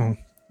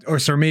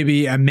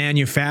a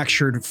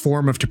manufactured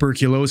form of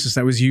tuberculosis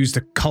that was used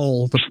to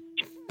cull the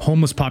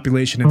homeless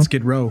population in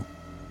Skid Row.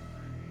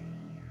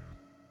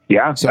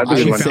 Yeah, so that's a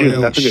good one too.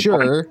 That's a good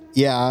sure, point.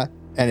 Yeah.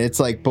 And it's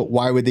like, but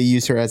why would they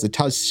use her as a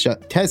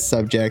test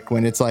subject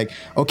when it's like,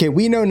 okay,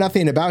 we know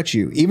nothing about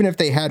you. Even if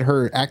they had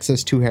her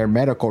access to her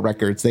medical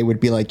records, they would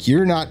be like,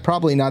 you're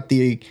probably not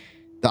the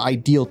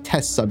ideal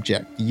test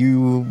subject.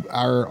 You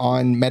are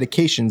on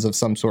medications of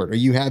some sort, or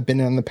you have been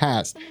in the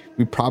past.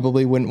 We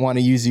probably wouldn't want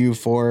to use you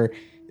for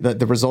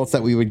the results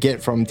that we would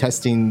get from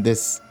testing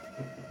this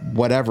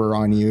whatever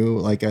on you,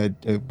 like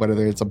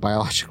whether it's a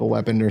biological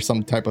weapon or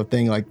some type of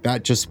thing like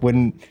that. Just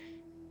wouldn't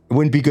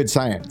be good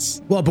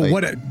science. Well,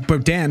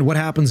 but Dan, what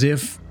happens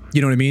if,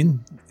 you know what I mean,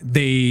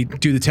 they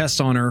do the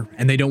test on her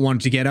and they don't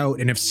want it to get out,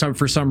 and if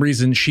for some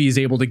reason she's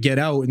able to get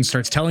out and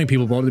starts telling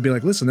people about it, they'd be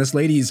like, listen, this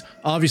lady's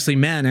obviously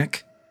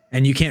manic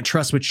and you can't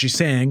trust what she's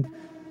saying.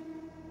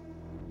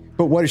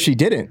 But what if she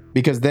didn't?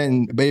 Because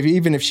then,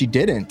 even if she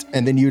didn't,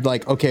 and then you'd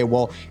like, okay,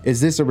 well, is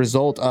this a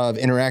result of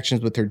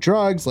interactions with her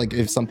drugs? Like,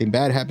 if something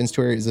bad happens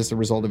to her, is this a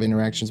result of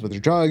interactions with her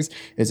drugs?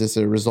 Is this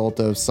a result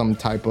of some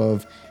type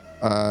of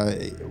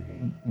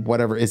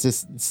whatever? Is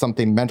this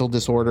something mental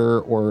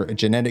disorder or a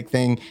genetic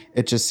thing?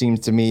 It just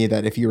seems to me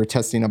that if you were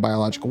testing a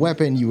biological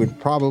weapon, you would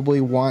probably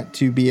want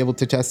to be able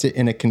to test it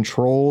in a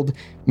controlled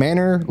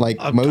manner, like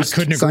most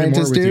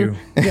scientists do.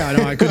 Yeah,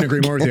 no, I couldn't agree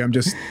more with you. I'm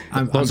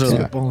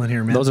spitballing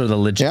here, man. Those are the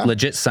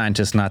legit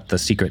scientists, not the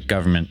secret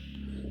government.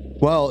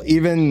 Well,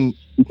 even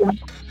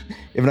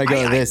I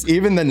go to this,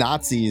 even the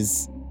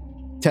Nazis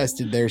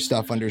tested their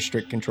stuff under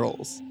strict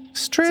controls.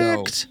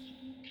 Strict. So,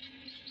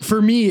 for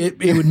me,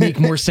 it would make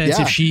more sense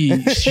if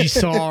she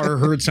saw or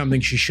heard something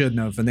she shouldn't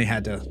have, and they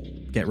had to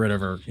get rid of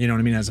her. You know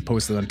what I mean? As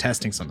opposed to them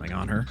testing something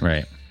on her.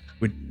 Right.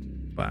 But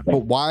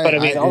why? But I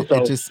mean,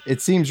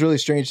 it seems really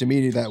strange to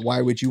me that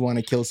why would you want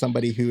to kill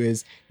somebody who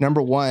is,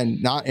 number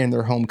one, not in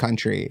their home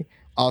country,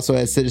 also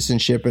has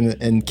citizenship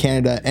in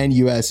Canada and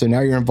US. So now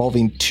you're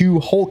involving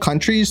two whole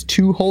countries,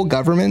 two whole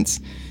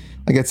governments.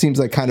 Like, it seems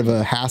like kind of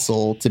a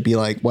hassle to be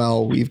like,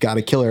 well, we've got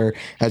to kill her,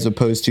 as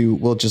opposed to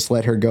we'll just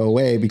let her go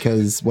away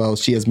because, well,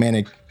 she has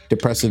manic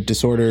depressive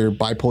disorder,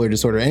 bipolar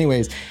disorder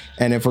anyways.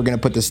 And if we're going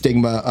to put the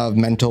stigma of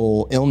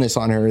mental illness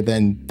on her,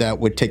 then that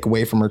would take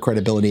away from her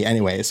credibility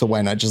anyway. So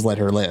why not just let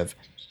her live?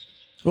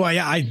 Well,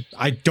 yeah,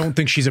 I don't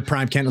think she's a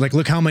prime candidate. Like,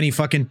 look how many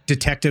fucking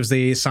detectives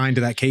they assigned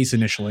to that case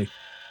initially.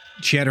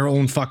 She had her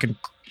own fucking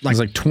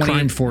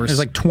crime force. There's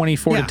like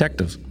 24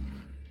 detectives.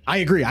 I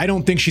agree. I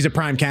don't think she's a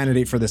prime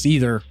candidate for this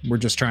either. We're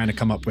just trying to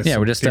come up with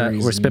we're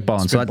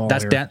spitballing. So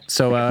that's that.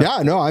 So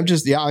I'm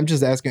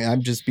just asking.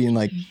 I'm just being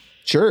like,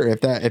 sure,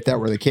 if that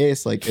were the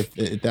case, like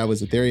if that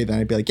was a theory, then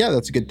I'd be like, yeah,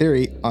 that's a good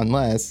theory,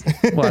 unless.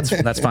 Well,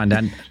 that's fine,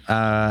 Dan.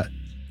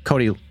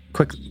 Cody,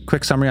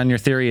 quick summary on your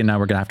theory, and now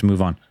we're gonna have to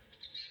move on.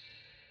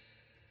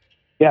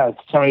 Yeah,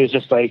 somebody was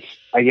just like,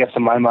 I guess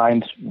in my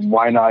mind,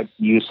 why not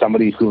use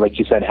somebody who, like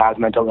you said, has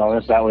mental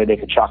illness? That way they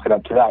could chalk it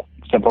up to that.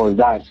 Simple as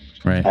that.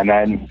 Right. And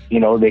then,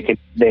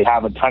 they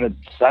have a ton of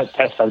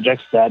test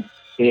subjects that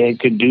they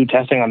could do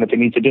testing on if they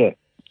need to do it.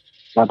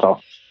 That's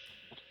all.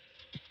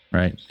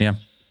 Right. Yeah.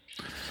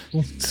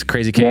 It's a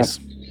crazy case.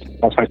 Yeah,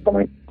 that's my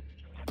summary.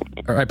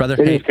 All right,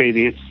 brother. It is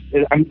crazy.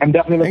 I'm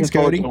definitely looking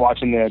forward to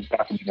watching the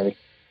documentary.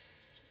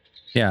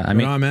 Yeah, I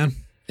mean, man.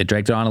 It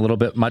dragged on a little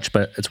bit much,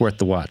 but it's worth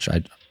the watch.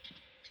 I'd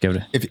give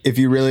it. If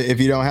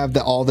you don't have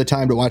all the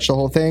time to watch the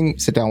whole thing,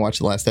 sit down and watch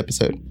the last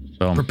episode.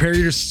 Boom. Prepare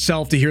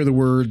yourself to hear the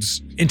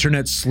words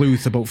 "internet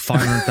sleuth" about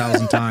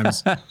 500,000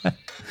 times.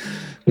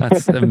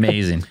 That's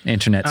amazing.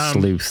 Internet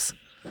sleuth.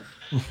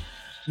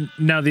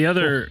 Now the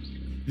other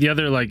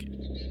like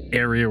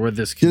area where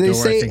this could do they go,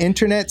 say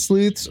internet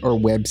sleuths or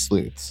web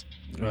sleuths?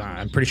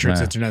 I'm pretty sure it's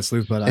internet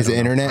sleuth, but is it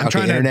internet?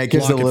 Okay, internet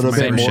gives a little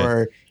bit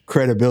more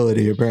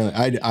credibility.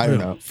 Apparently, I don't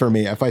know. For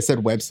me, if I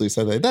said web sleuths,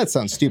 I was like, that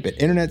sounds stupid.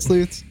 Internet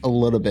sleuths, a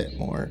little bit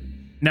more.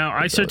 Now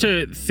I start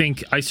to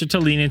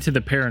lean into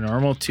the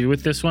paranormal too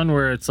with this one,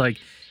 where it's like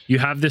you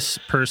have this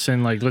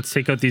person, like, let's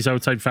take out these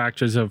outside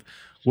factors of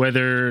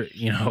whether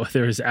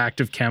there's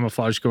active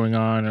camouflage going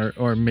on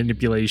or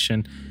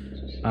manipulation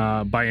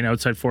by an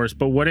outside force.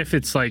 But what if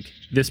it's like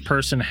this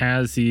person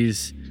has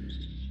these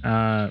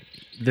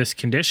this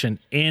condition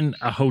in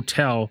a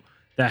hotel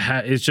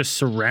that is just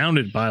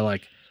surrounded by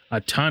like a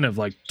ton of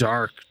like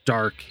dark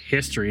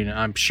history, and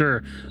I'm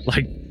sure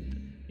like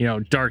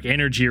dark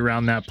energy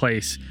around that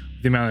place,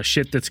 the amount of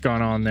shit that's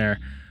gone on there.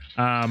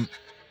 I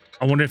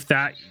wonder if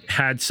that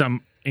had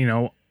some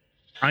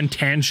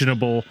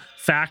untangible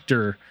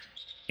factor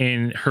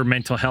in her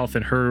mental health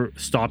and her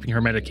stopping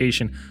her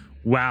medication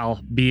while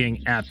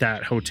being at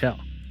that hotel.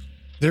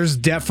 There's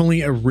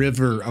definitely a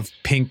river of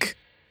pink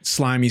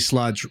slimy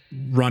sludge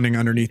running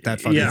underneath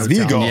that fucking hotel.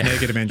 Vigo.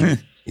 Negative entry.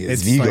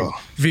 It's Vigo.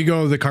 Like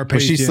Vigo the Carpathian.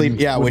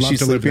 Was she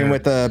to live sleeping there.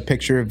 with a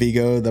picture of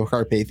Vigo the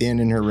Carpathian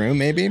in her room?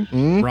 Maybe.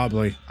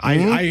 Probably.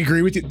 I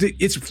agree with you.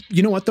 It's,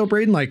 you know what though,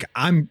 Braden? Like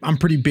I'm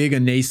pretty big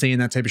on naysaying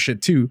that type of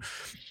shit too.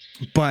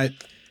 But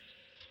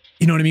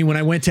you know what I mean? When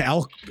I went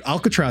to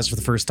Alcatraz for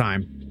the first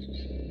time,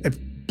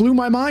 it blew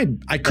my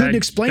mind. I couldn't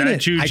explain it.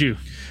 Juju.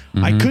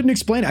 I couldn't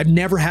explain it. I've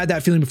never had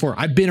that feeling before.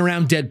 I've been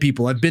around dead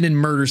people. I've been in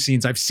murder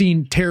scenes. I've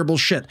seen terrible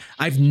shit.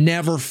 I've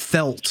never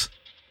felt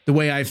the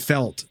way I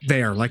felt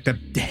there, like the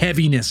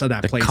heaviness of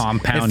that place.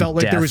 Compound it felt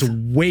like death. there was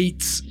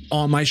weights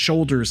on my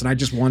shoulders, and I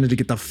just wanted to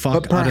get the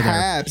fuck But out of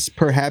there.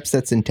 perhaps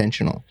that's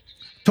intentional.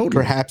 Totally.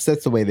 Perhaps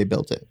that's the way they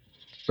built it.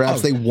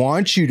 Perhaps they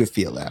want you to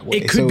feel that way.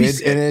 It could be,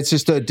 and it's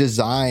just a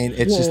design.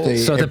 It's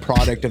just a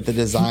product of the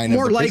design.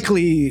 More of the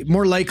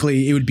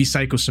likely, it would be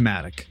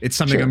psychosomatic. It's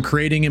something I'm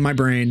creating in my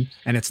brain,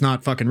 and it's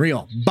not fucking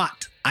real.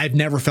 But I've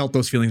never felt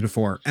those feelings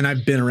before, and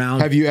I've been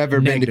around. Have you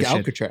ever been to negative shit.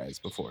 Alcatraz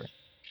before?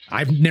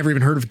 I've never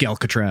even heard of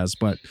Galcatraz,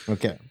 but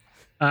Okay.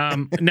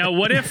 Now,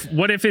 what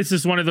if this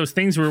is one of those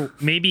things where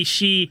maybe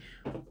she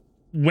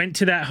went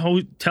to that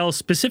hotel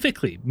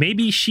specifically?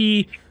 Maybe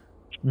she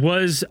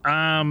was,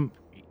 not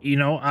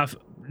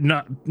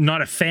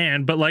a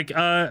fan, but like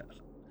a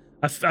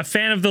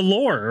fan of the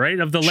lore, right?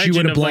 Of the legend. she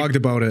would have of blogged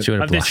about it. She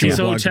would of have this blogged.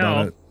 Blogged hotel.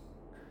 about it.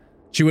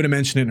 She would have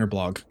mentioned it in her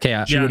blog.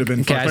 Okay, She would have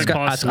been. Okay,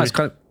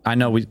 fucking- I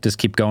know we just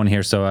keep going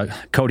here. So,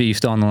 Cody, you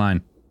still on the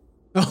line?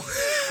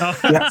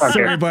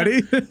 Sorry,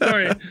 buddy.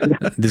 Sorry.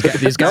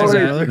 These guys,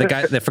 the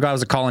guy they forgot it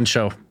was a call-in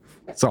show.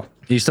 So,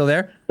 you still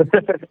there?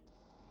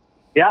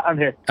 Yeah, I'm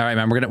here. All right,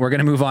 man. We're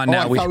gonna move on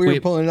now. I thought we were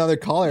pulling another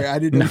caller. I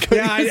didn't know.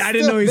 Yeah, I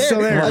didn't know he was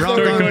still there. I Rock thought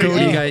we on, were-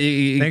 Cody.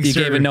 You Thanks,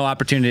 gave sir. it no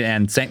opportunity to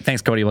end.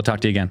 Thanks, Cody. We'll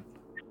talk to you again.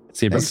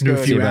 See you, bro. Thanks, Listen to a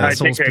Cody. few All right,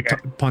 assholes take care,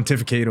 guys.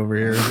 pontificate over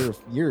here.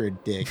 You're a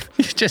dick.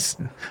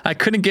 I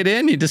couldn't get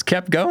in. You just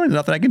kept going.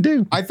 Nothing I can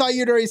do. I thought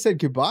you'd already said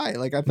goodbye.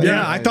 Like I thought.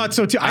 Yeah, I thought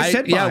so too. I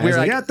said bye. we were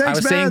like, yeah, thanks, I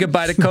was man. saying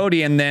goodbye to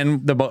Cody, and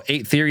then about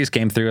 8 theories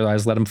came through. I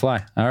just let him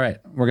fly. All right,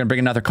 we're gonna bring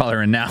another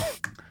caller in now.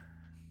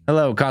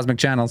 Hello, Cosmic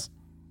Channels.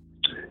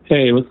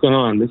 Hey, what's going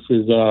on? This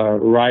is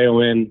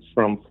Ryan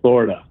from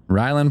Florida.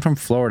 Rylan from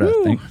Florida.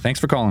 Thanks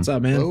for calling. What's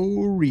up, man?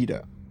 Oh,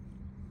 Rita.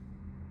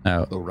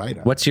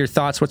 Rita. What's your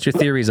thoughts? What's your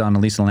theories on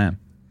Elisa Lam?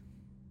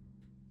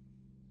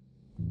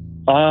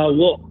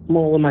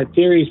 Well, my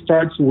theory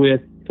starts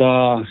with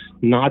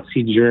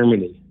Nazi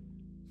Germany.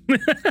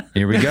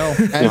 Here we go.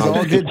 As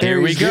all good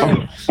Here we theories go.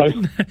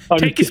 do.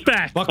 Take us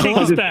back. Take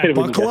us back.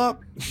 Buckle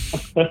up.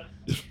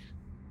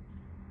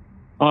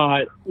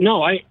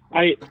 No, I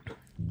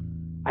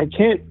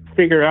can't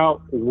figure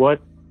out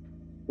what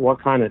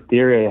kind of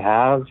theory I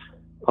have.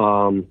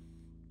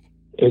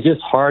 It's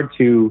just hard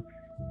to.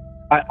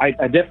 I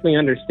definitely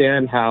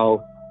understand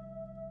how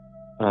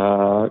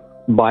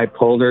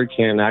bipolar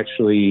can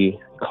actually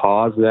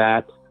cause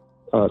that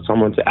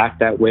someone to act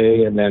that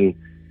way, and then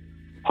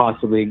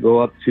possibly go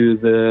up to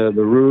the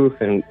roof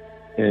and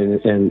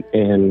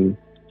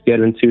get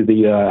into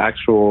the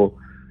actual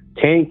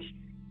tank.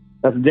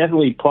 That's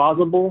definitely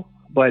plausible,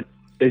 but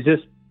there's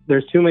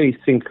too many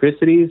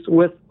synchronicities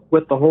with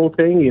the whole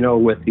thing. You know,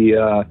 with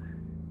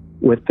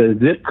the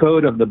zip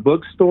code of the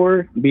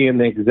bookstore being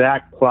the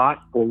exact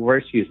plot for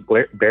where she's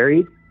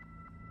buried.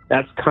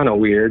 That's kind of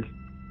weird.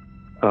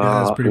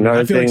 Yeah, that's pretty weird.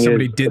 I feel like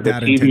somebody did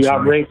that TV intentionally.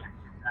 outbreak.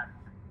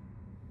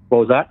 What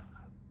was that?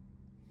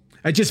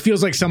 It just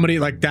feels like somebody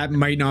like that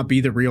might not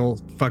be the real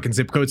fucking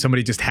zip code.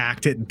 Somebody just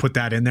hacked it and put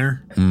that in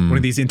there. One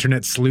of these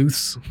internet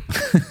sleuths.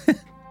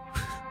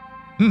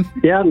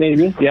 Yeah,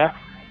 maybe. Yeah.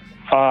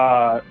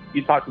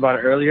 You talked about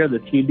it earlier, the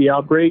TB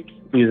outbreak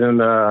using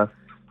the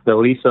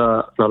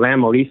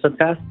Lam Elisa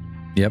test.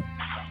 Yep.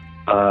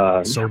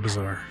 So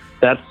bizarre.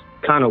 That's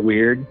kind of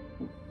weird.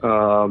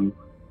 And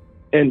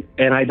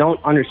I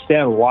don't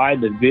understand why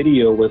the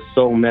video was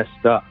so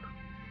messed up.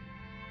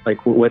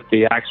 Like with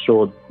the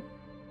actual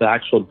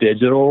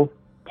digital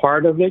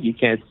part of it, you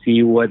can't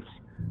see what's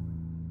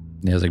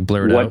It was like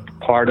blurred what out.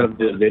 part of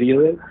the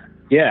video is.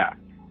 Yeah,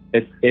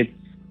 it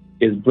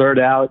is blurred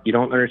out. You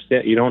don't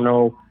understand. You don't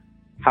know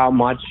how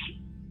much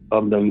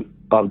of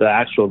the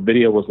actual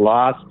video was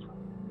lost.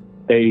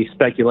 They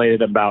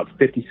speculated about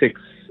 56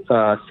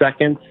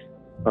 seconds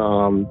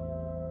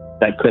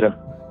that could have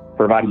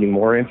provided you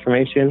more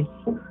information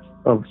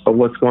of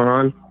what's going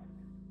on.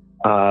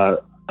 I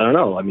don't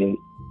know. I mean,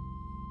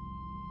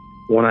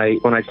 when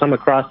I come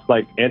across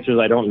like answers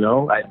I don't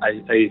know,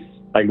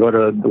 I go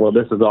to, well,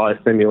 this is all a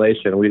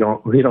simulation. We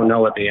don't know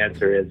what the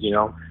answer is. You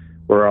know,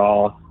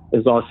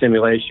 it's all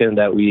simulation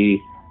that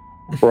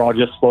we're all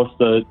just supposed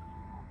to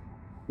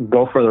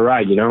go for the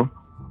ride. You know.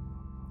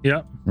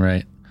 Yeah.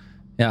 Right.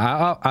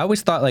 Yeah. I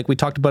always thought, like we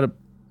talked about it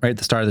right at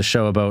the start of the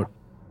show, about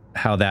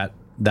how that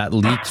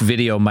leaked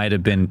video might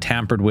have been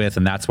tampered with,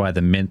 and that's why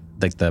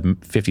the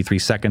 53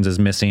 seconds is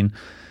missing.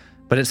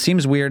 But it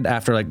seems weird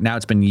after like now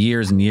it's been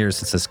years and years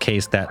since this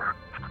case that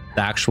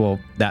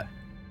that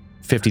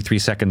 53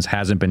 seconds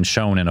hasn't been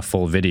shown in a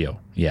full video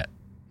yet.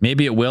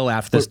 Maybe it will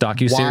after this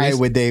docuseries.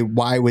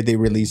 Why would they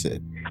release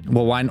it?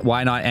 Well,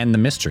 why not end the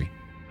mystery?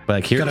 But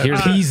like here's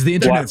appease the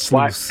internet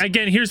sleuths.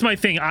 Again, here's my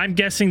thing. I'm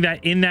guessing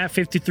that in that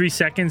 53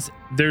 seconds,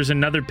 there's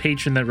another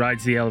patron that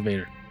rides the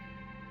elevator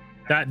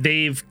that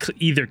they've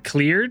either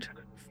cleared,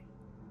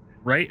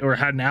 right, or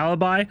had an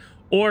alibi,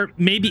 or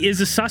maybe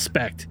is a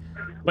suspect.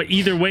 But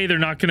either way, they're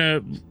not going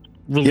to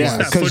release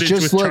that footage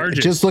with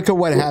charges. Just look at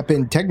what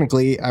happened.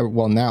 Technically,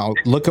 now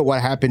look at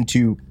what happened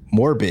to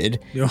Morbid,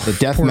 the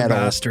death metal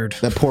bastard,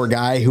 the poor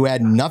guy who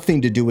had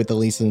nothing to do with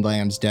Elisa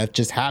Lam's death,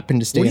 just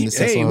happened to stay in the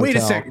Cecil Hotel. Wait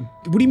a second.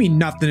 What do you mean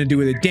nothing to do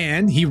with it,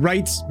 Dan? He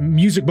writes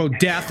music about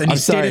death, and he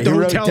stayed at the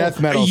hotel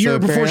a year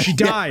before she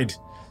died.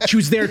 She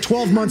was there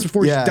 12 months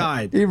before she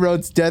died. He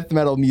wrote death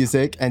metal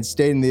music and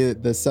stayed in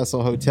the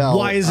Cecil Hotel.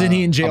 Why isn't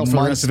he in jail for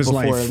the rest of his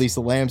life? Before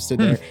Elisa Lam stood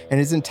there, and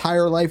his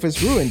entire life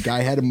was ruined.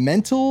 Guy had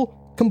a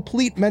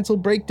complete mental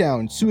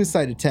breakdown,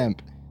 suicide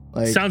attempt.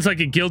 Sounds like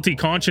a guilty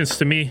conscience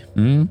to me.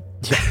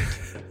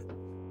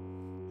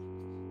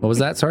 What was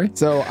that? Sorry.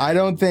 So I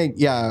don't think.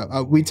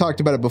 We talked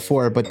about it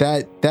before, but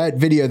that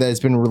video that has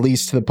been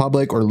released to the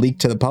public or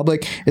leaked to the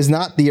public is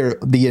not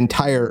the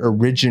entire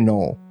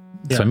original.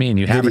 Yeah. So I mean,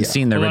 you haven't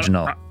seen the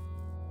original.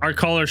 Our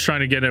caller's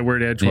trying to get at where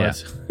the edge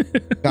was.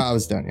 No, I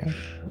was done. Yeah.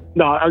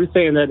 No, I was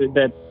saying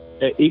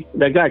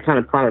that guy kind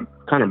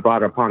of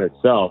brought it upon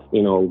itself,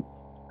 you know,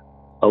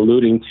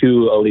 alluding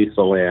to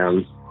Elisa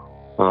Lam.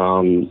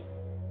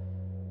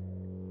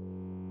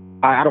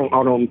 I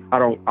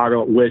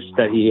don't wish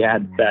that he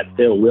had that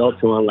ill will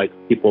to him, like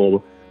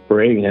people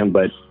berating him,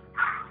 but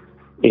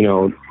you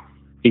know,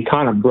 he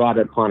kind of brought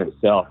it upon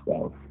himself,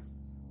 though,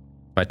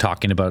 by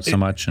talking about it so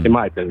much. In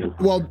my opinion,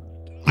 well,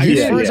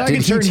 as far as I'm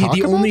concerned,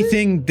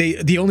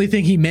 the only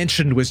thing he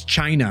mentioned was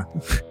China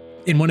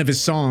in one of his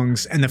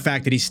songs, and the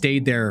fact that he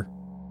stayed there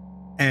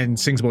and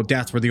sings about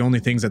death were the only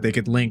things that they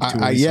could link to.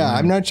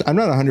 I'm not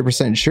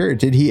 100% sure.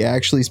 Did he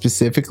actually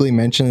specifically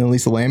mention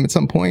Elisa Lam at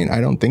some point? I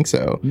don't think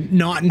so.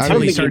 Not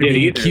until he started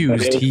being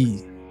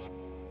accused.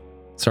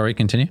 Sorry,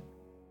 continue.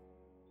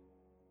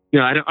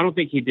 No, I don't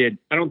think he did.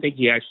 I don't think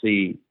he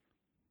actually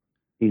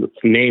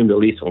named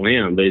Elisa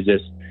Lam, but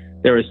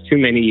there was too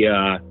many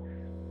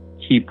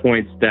key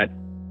points that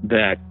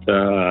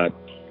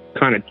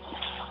kind of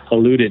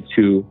alluded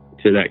to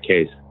that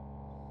case.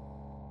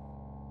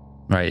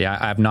 Right. Yeah,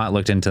 I've not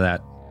looked into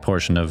that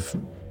portion of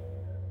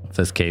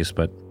this case,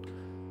 but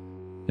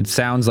it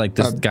sounds like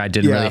this guy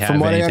didn't really have anything. From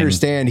what I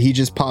understand, he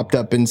just popped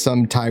up in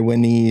some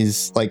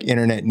Taiwanese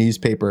internet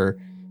newspaper,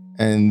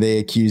 and they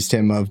accused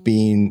him of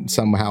being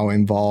somehow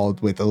involved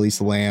with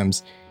Elisa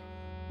Lam's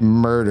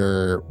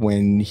murder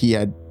when he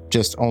had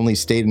just only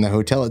stayed in the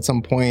hotel at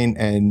some point,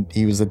 and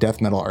he was a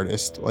death metal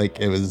artist.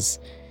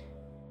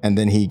 And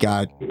then he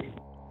got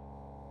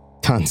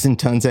tons and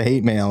tons of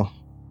hate mail.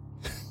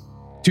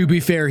 To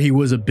be fair, he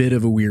was a bit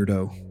of a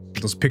weirdo.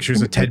 Those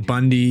pictures of Ted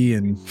Bundy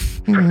and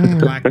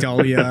Black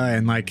Dahlia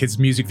and his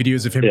music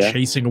videos of him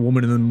chasing a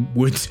woman in the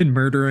woods and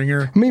murdering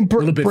her. I mean,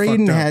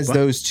 Braden has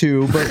those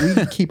too, but we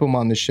can keep him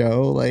on the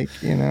show. We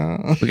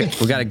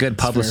got a good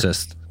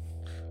publicist.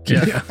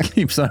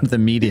 Keeps on the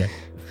media.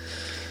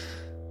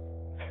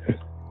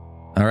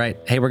 All right.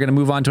 Hey, we're going to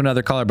move on to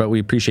another caller, but we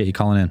appreciate you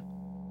calling in.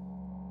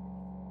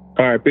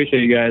 All right.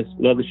 Appreciate you guys.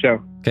 Love the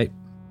show. Okay.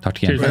 Talk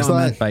to you again. Cheers,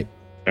 bye.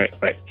 All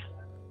right. Bye.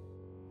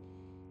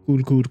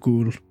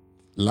 Cool.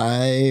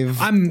 Live.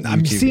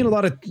 I'm seeing a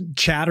lot of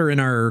chatter in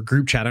our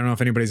group chat. I don't know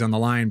if anybody's on the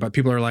line, but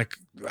people are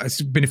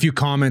there's been a few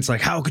comments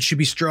how could she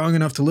be strong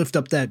enough to lift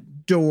up that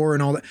door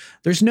and all that?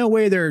 There's no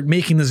way they're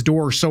making this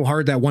door so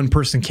hard that one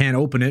person can't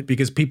open it,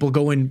 because people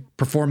go and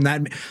perform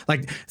that.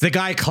 The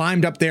guy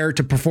climbed up there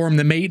to perform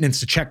the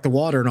maintenance to check the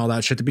water and all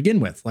that shit to begin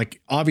with.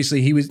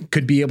 Obviously he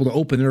could be able to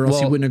open it, or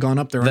else he wouldn't have gone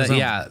up there on his own.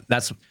 Yeah,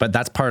 that's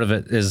part of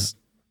it is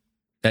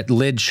that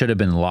lid should have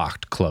been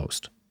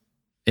closed.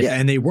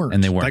 And they weren't.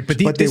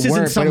 But this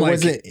isn't some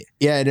wasn't.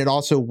 Yeah, and it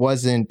also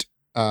wasn't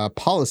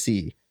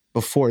policy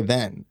before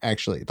then.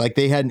 Actually,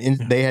 they hadn't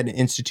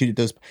instituted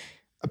those.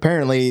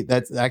 Apparently,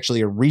 that's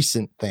actually a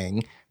recent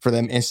thing for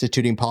them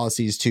instituting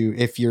policies to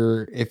if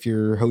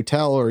your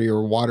hotel or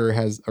your water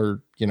has,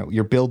 or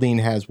your building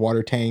has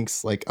water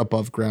tanks,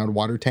 above ground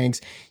water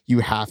tanks, you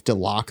have to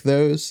lock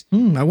those.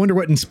 I wonder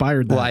what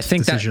inspired that. Well, I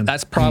think decision.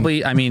 that's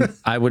probably. I mean,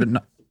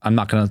 I'm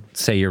not going to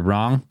say you're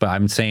wrong, but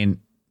I'm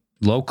saying.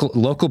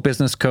 Local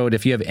business code,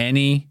 if you have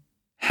any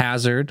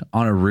hazard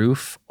on a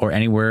roof or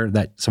anywhere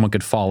that someone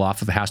could fall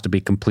off of, it has to be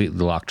completely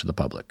locked to the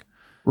public.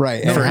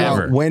 Right.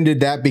 Forever. When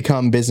did that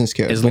become business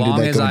code? As long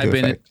as I've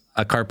been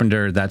a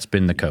carpenter, that's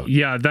been the code.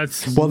 Yeah,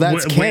 that's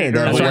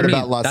Canada. What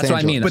about Los Angeles? That's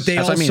what I mean. But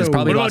that's what I mean. It's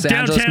probably what about Los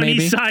Angeles, downtown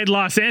maybe? East Side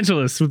Los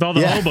Angeles with all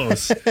the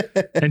hobos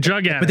and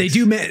drug addicts?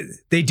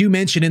 But they do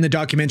mention in the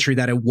documentary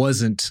that it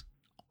wasn't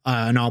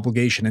an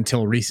obligation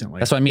until recently.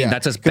 That's what I mean.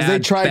 That's just bad, they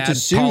tried to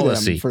sue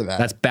policy. Them for that.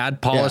 That's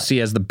bad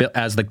policy as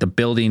the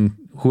building,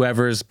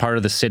 whoever's part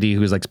of the city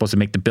who's supposed to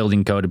make the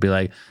building code to be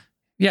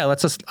Yeah,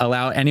 let's just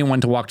allow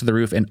anyone to walk to the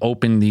roof and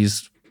open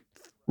these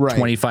Right.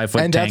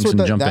 25-foot And tanks that's what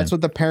and jump in. that's what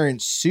the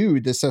parents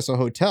sued the Cecil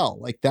Hotel.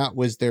 Like that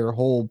was their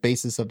whole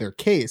basis of their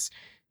case,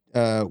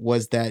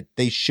 was that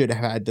they should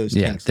have had those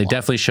Yeah, tanks they locked.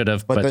 definitely should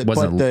have, but, But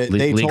wasn't they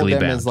told legally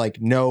them banned. is like,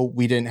 no,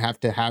 we didn't have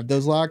to have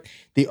those locked.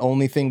 The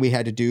only thing we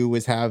had to do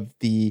was have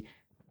the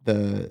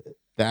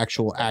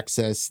actual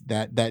access,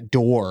 that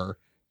door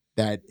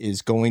that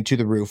is going to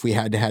the roof. We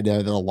had to have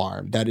an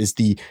alarm. That is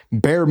the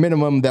bare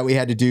minimum that we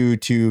had to do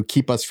to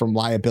keep us from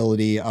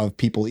liability of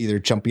people either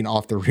jumping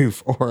off the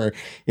roof or,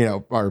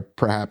 or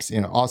perhaps,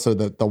 also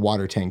the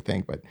water tank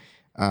thing. But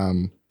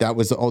that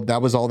was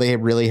all they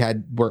really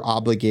were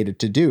obligated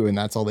to do, and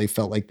that's all they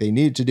felt like they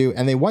needed to do,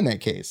 and they won that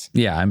case.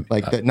 Yeah, I'm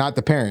Not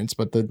the parents,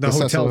 but the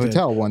Cecil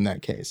Hotel won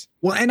that case.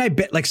 Well, and I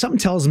bet like something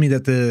tells me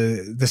that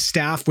the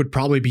staff would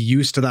probably be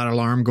used to that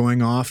alarm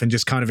going off and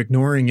just kind of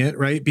ignoring it,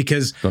 right?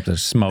 Because go up to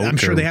smoke. I'm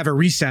sure they have a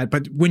reset,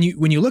 but when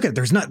you look at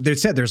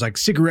it, there's like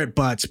cigarette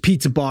butts,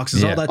 pizza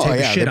boxes, all that type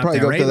of shit they probably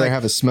up there, go right? up there, Like,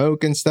 have a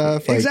smoke and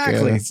stuff.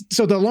 Exactly.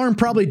 So the alarm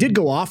probably did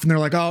go off, and they're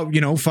like,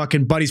 oh,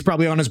 fucking buddy's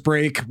probably on his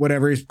break,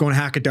 whatever. He's going to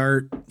hack a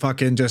dart.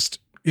 Fucking just,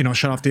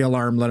 shut off the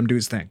alarm, let him do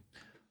his thing.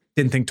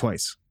 Didn't think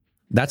twice.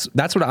 That's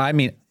what I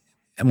mean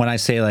when I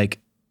say like,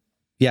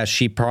 yeah,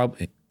 she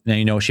probably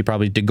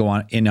did go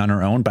on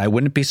her own, but I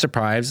wouldn't be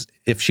surprised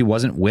if she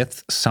wasn't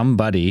with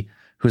somebody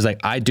who's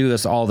like, I do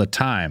this all the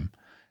time,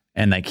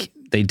 and like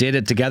they did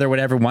it together,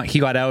 whatever. He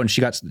got out and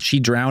she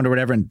drowned or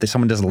whatever, and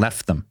someone just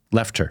left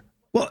her.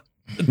 Well,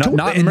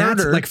 not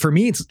murder. Like for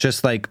me, it's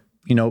just like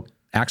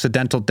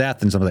accidental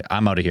death, and something like,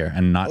 I'm out of here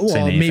and not saying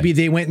anything. Maybe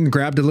they went and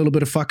grabbed a little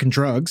bit of fucking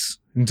drugs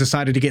and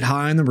decided to get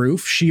high on the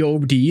roof. She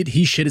OD'd.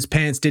 He shit his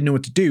pants, didn't know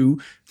what to do,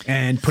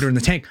 and put her in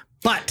the tank.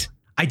 But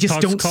I just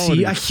don't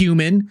see a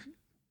human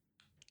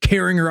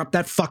carrying her up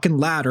that fucking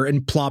ladder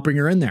and plopping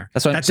her in there.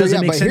 That's what that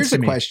doesn't make sense here's to a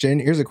me. question.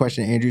 Here's a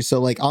question, Andrew. So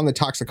like on the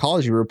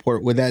toxicology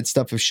report, would that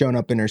stuff have shown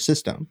up in her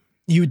system?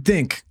 You'd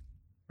think,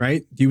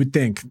 right? You would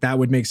think that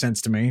would make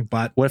sense to me.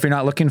 But what if you're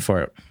not looking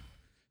for it?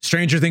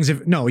 Stranger things. I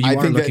think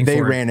that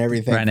they ran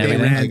everything.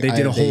 They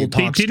did a whole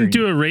talk. They didn't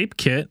do a rape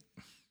kit.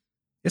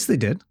 Yes, they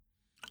did.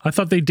 I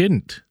thought they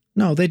didn't.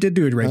 No, they did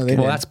do a rape kit.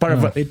 Well, that's part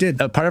of what they did.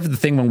 Part of the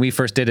thing when we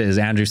first did it is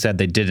Andrew said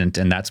they didn't,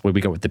 and that's where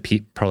we got with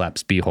the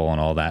prolapse beehole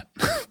and all that.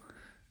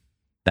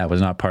 That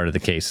was not part of the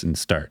case in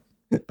start,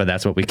 but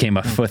that's what we came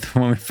up with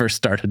when we first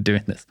started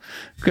doing this.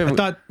 I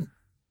thought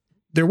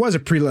there was a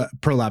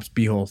prolapse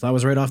beehole. That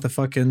was right off the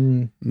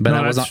fucking.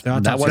 But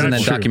that wasn't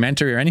a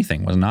documentary or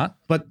anything, was not.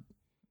 But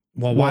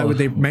why would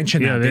they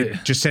mention that? Yeah, they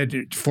just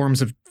said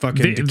forms of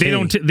fucking. They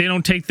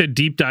don't take the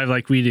deep dive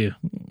like we do.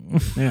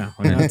 Yeah,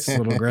 well, that's a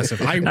little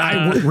aggressive.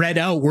 I read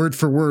out word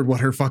for word what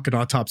her fucking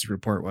autopsy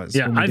report was.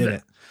 Yeah, when we did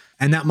it.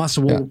 And that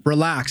muscle will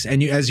relax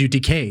as you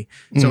decay.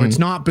 So it's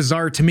not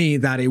bizarre to me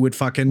that it would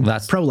fucking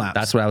prolapse.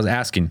 That's what I was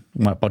asking.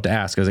 I'm about to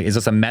ask. I was like, is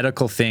this a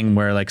medical thing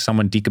where like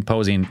someone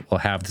decomposing will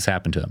have this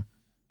happen to them?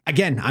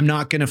 Again, I'm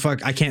not gonna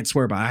I can't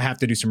swear, but I have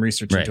to do some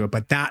research into it.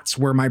 But that's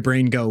where my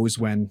brain goes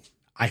when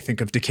I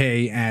think of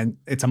decay, and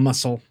it's a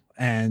muscle,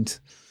 and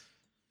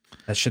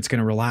that shit's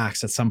gonna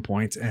relax at some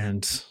point,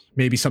 and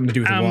maybe something to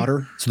do with the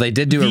water. So they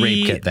did do a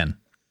rape kit then.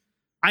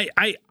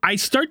 I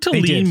start to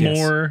lean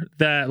more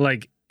that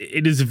like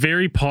it is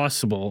very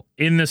possible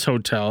in this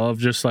hotel of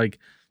just like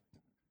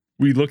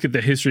we look at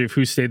the history of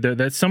who stayed there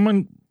that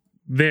someone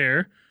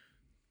there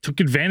took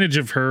advantage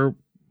of her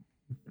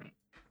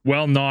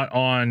while not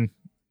on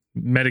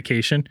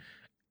medication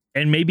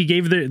and maybe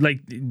gave the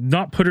like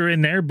not put her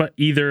in there, but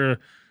either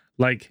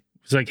like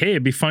was like, hey,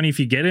 it'd be funny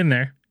if you get in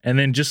there, and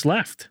then just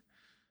left.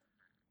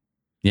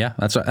 Yeah,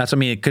 that's what I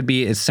mean. It could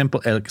be as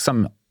simple like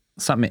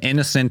something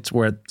innocent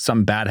where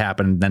something bad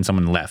happened, then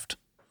someone left.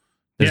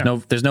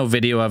 There's no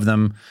video of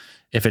them.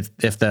 If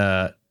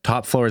the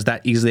top floor is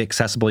that easily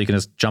accessible, you can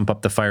just jump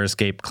up the fire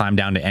escape, climb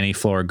down to any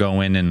floor, go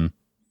in, and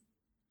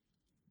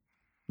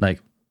like,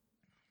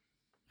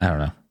 I don't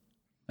know.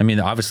 I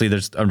mean, obviously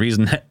there's a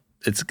reason that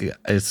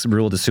it's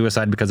ruled a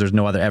suicide because there's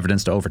no other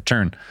evidence to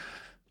overturn.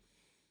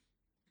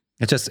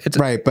 It's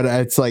right, but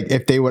it's like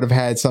if they would have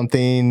had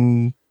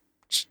something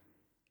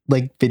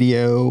like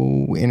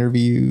video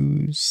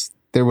interviews,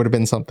 there would have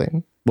been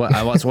something. What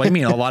I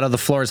mean, a lot of the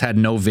floors had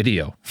no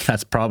video.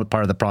 That's probably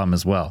part of the problem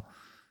as well.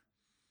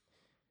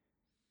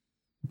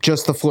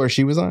 Just the floor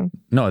she was on?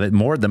 No, that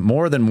more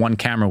than one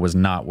camera was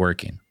not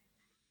working.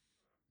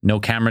 No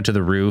camera to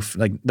the roof.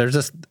 Like there's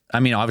just, I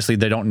mean, obviously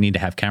they don't need to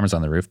have cameras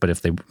on the roof, but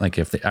if they,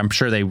 I'm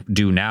sure they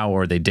do now,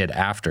 or they did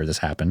after this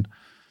happened.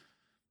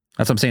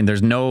 That's what I'm saying.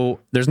 There's no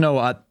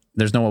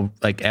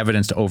like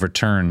evidence to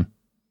overturn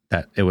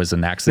that it was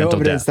an accidental death.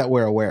 No evidence that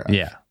we're aware of.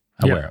 Yeah,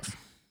 aware of.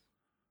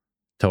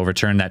 To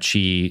overturn that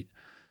she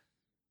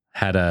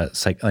had a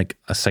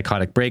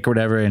psychotic break or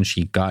whatever, and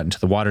she got into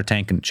the water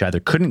tank and she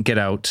either couldn't get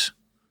out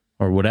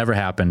or whatever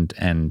happened,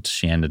 and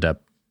she ended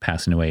up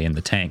passing away in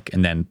the tank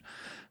and then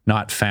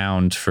not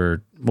found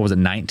for,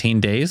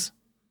 19 days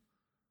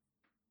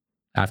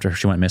after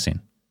she went missing.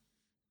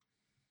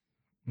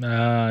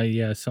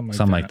 Yeah,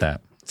 something like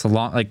that. It's a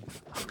long, like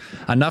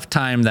enough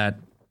time that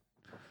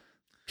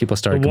people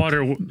started The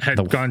water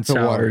had gone The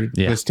sour. water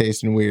Yeah. was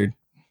tasting weird.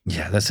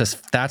 Yeah,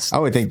 that's I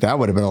would think that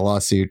would have been a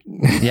lawsuit.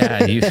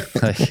 yeah, you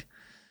like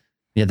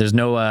yeah, there's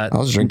no I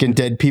was drinking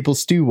dead people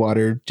stew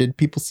water, dead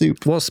people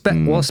soup. well,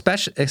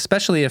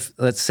 especially if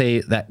let's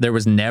say that there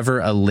was never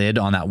a lid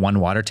on that one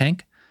water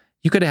tank.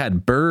 You could have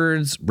had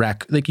birds,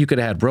 like you could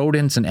have had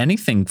rodents and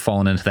anything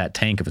falling into that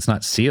tank if it's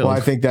not sealed. Well, I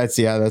think that's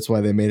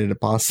why they made it a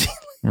policy.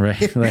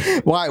 Right. Like,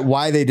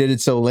 Why they did it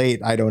so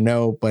late, I don't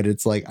know, but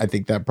it's like I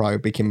think that probably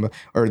became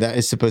or that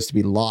is supposed to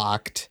be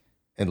locked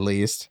at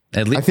least.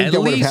 I think that would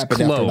have least happened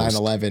closed. after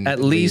 9/11. At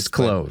least but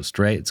closed,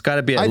 right? It's got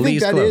to be at I think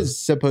least that closed. is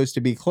supposed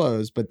to be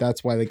closed, but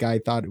that's why the guy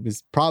thought it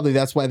was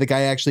that's why the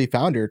guy actually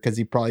found her because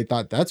he probably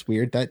thought that's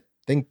weird.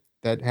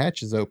 That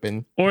hatch is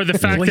open. Or the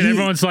fact Well, that he-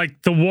 everyone's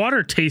like, the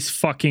water tastes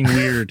fucking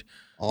weird.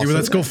 Also Yeah, well,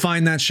 let's go that.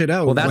 find that shit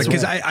out. Well, that's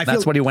because what, I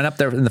that's feel what he went up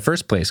there in the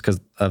first place because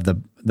of the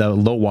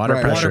low water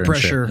Right. pressure. Water and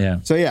pressure. shit. Yeah.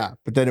 So yeah,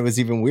 but then it was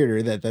even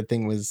weirder that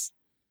thing was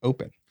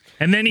open.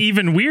 And then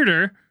even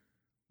weirder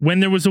when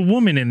there was a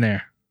woman in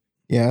there.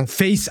 Yeah.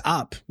 face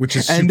up, which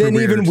is And super then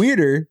weird. even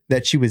weirder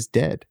that she was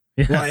dead.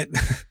 Yeah.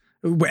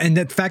 Well, and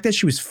the fact that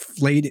she was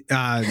flayed,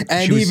 And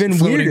she was even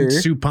floating weirder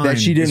supine that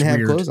she is didn't have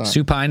weird. clothes on.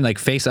 Supine, like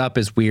face up,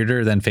 is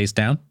weirder than face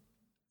down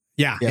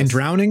Yeah, Yes. and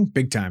drowning,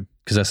 big time.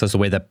 because that's just the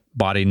way that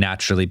body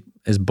naturally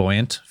is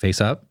buoyant, face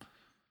up.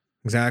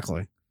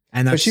 Exactly.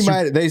 And But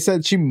that's they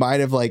said she might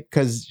have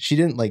because she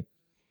didn't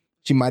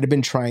she might have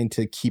been trying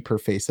to keep her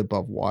face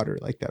above water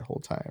like that whole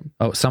time.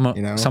 Oh, someone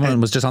You know, someone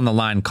and- was just on the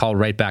line. Call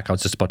right back. I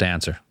was just about to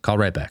answer. Call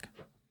right back.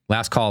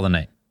 Last call of the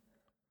night.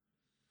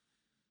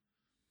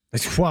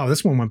 wow,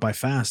 this one went by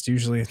fast.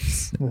 Usually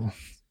it's a little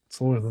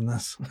slower than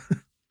this.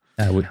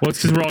 Well,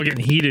 it's because we're all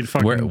getting heated.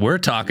 Fucking We're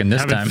talking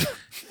this having- time.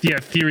 Yeah,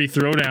 theory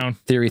throwdown.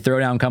 Theory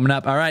throwdown coming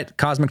up. All right,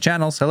 Cosmic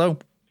Channels. Hello.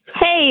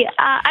 Hey,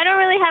 I don't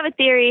really have a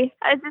theory.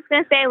 I was just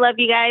going to say I love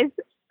you guys.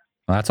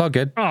 Well, that's all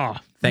good. Oh,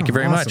 Thank you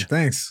very Awesome, much.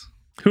 Thanks.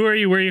 who are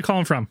you? Where are you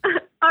calling from?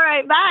 All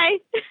right, bye.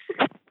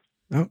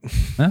 Oh.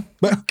 Huh?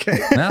 Okay.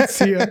 Well,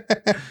 See ya.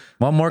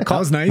 one more call.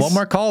 was nice. One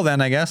more call,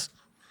 then I guess.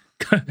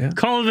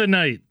 Call of the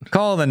night.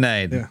 Call of the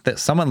night. Yeah. That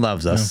someone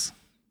loves us.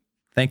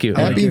 Thank you.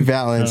 Happy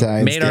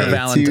Valentine's Made our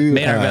Day. to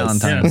made our us.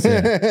 Valentine's.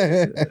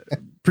 Yeah.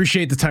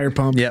 Appreciate the tire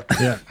pump. Yep.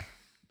 Yeah.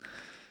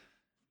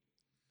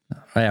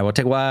 Oh, yeah, we'll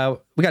take.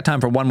 Well, we got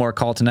time for one more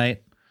call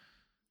tonight,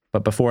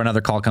 but before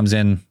another call comes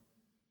in,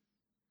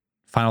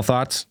 final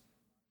thoughts.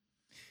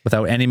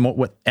 Without any more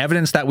with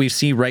evidence that we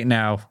see right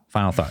now,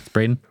 final thoughts,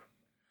 Braden.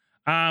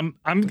 I'm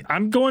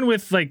going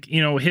with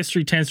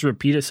history tends to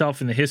repeat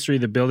itself in the history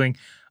of the building.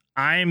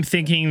 I'm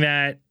thinking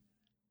that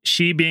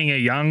she being a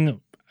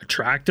young,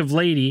 attractive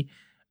lady,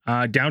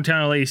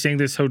 downtown LA, staying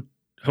this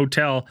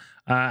hotel,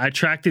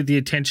 attracted the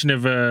attention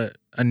of a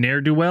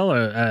ne'er-do-well,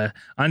 a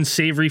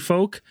unsavory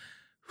folk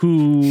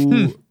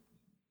who,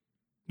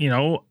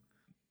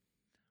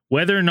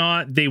 whether or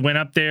not they went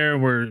up there,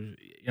 were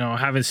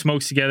having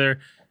smokes together,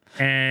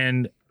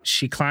 and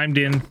she climbed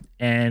in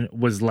and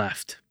was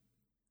left.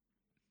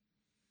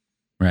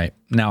 Right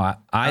now,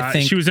 I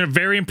think she was in a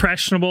very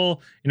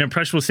impressionable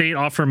state,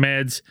 off her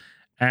meds,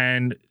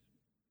 and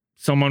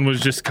someone was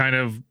just kind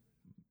of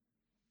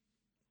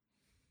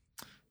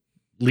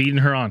leading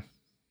her on.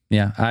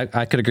 Yeah,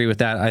 I could agree with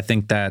that. I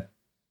think that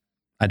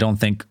I don't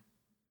think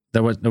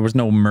there was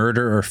no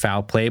murder or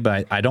foul play,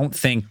 but I don't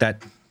think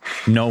that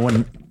no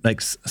one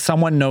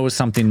someone knows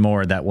something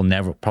more that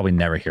we'll probably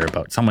never hear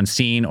about. Someone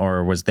seen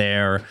or was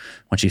there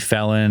when she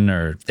fell in,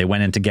 or they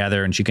went in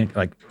together and she can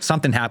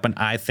something happened.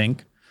 I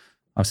think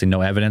obviously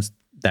no evidence.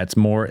 That's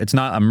more. It's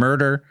not a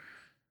murder.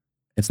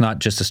 It's not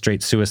just a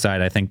straight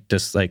suicide. I think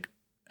just an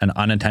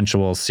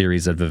unintentional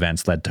series of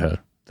events led to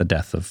the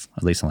death of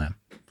Elisa Lam.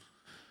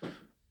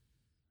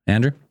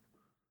 Andrew?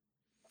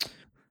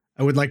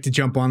 I would like to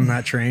jump on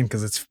that train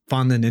because it's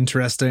fun and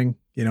interesting.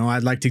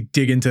 I'd like to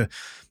dig into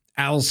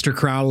Aleister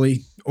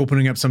Crowley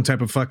opening up some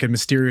type of fucking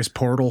mysterious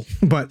portal.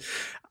 But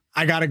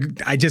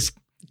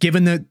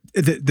given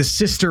the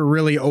sister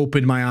really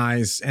opened my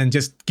eyes, and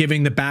just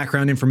giving the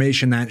background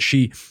information that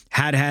she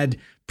had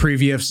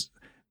previous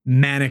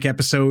manic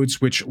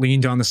episodes, which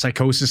leaned on the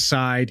psychosis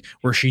side,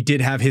 where she did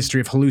have history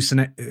of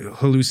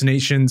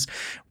hallucinations,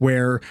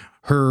 where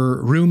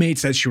her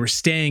roommates that she was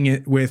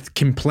staying with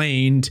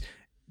complained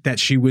that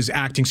she was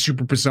acting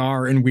super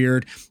bizarre and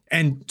weird,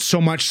 and so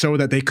much so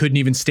that they couldn't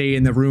even stay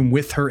in the room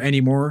with her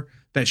anymore,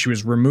 that she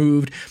was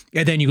removed.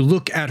 And then you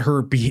look at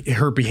her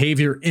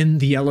behavior in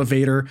the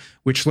elevator,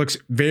 which looks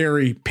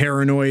very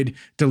paranoid,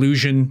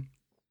 delusion.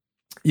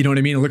 You know what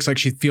I mean? It looks like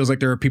she feels like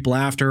there are people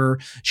after her.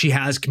 She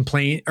has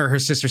complained, or her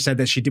sister said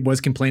that she was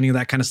complaining of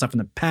that kind of stuff in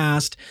the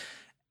past.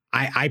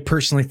 I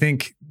personally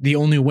think the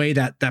only way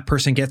that that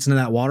person gets into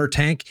that water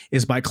tank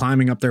is by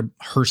climbing up there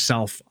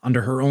herself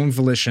under her own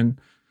volition.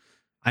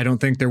 I don't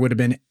think there would have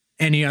been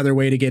any other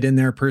way to get in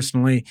there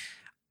personally.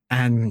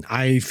 And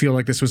I feel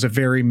like this was a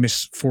very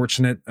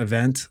misfortunate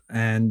event.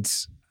 And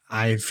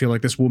I feel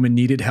like this woman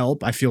needed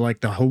help. I feel like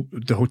the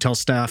hotel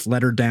staff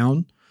let her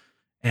down.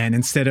 And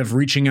instead of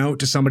reaching out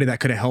to somebody that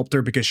could have helped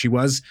her, because she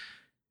was,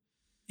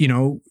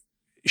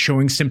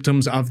 showing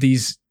symptoms of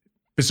these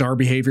bizarre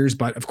behaviors.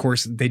 But of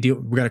course, we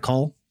got a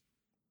call.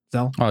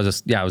 Zell? I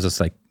was just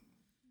like,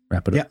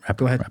 wrap it up.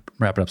 Go ahead.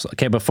 Wrap it up.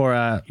 Okay,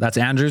 before that's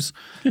Andrew's.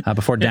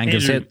 Before Dan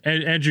gives Andrew,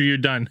 hit, Andrew, you're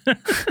done. I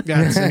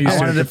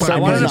wanted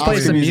to play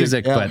some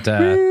music, but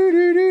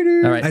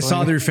all right. I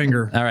saw their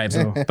finger. All right.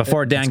 So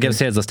before Dan gives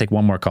his, let's take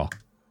one more call.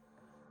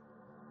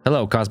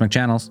 Hello, Cosmic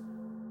Channels.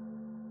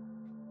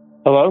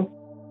 Hello.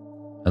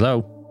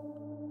 Hello.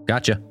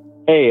 Gotcha.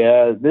 Hey,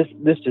 this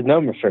is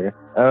Nomafer.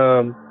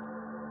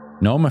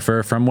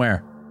 Nomafer from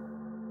where?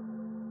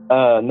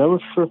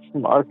 Nomafer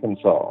from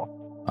Arkansas.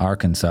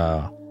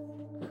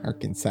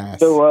 Arkansas.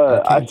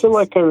 So I feel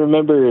like I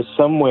remember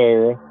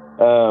somewhere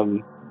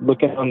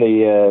looking on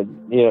the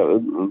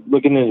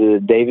looking into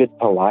the David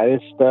Paulides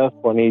stuff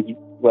when he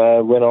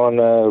went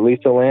on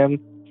Lisa Lam.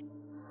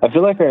 I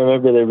feel like I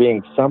remember there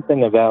being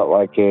something about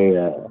like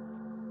a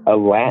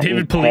Latin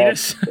David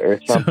Paulides or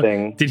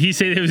something. So, did he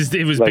say it was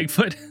like,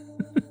 Bigfoot?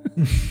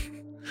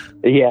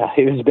 Yeah,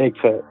 it was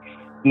Bigfoot.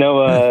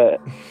 No,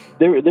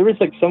 there was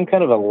like some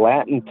kind of a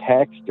Latin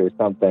text or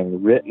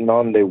something written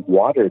on the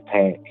water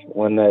tank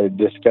when they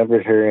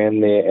discovered her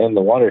in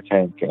the water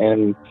tank,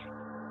 and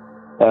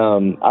I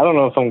don't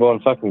know if I'm going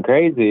fucking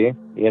crazy,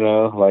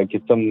 like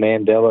it's some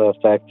Mandela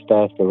effect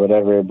stuff or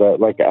whatever, but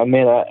like, I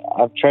mean,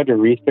 I've tried to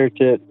research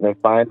it and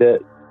find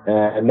it, and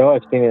I know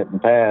I've seen it in the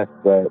past,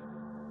 but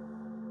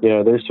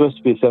there's supposed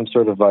to be some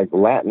sort of like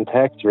Latin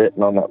text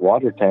written on that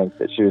water tank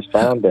that she was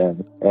found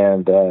in,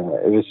 and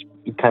it was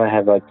kind of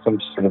had like some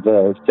sort of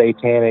a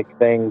satanic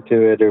thing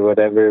to it or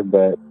whatever,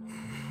 but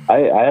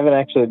I haven't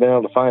actually been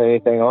able to find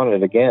anything on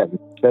it again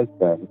since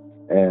then.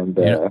 And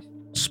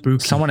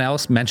spooky. Someone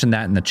else mentioned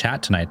that in the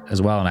chat tonight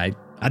as well, and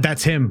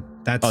that's him.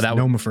 That's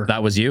Nomafer.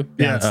 That was you?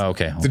 Yeah. Oh,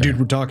 okay. The dude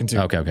we're talking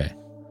to. Okay.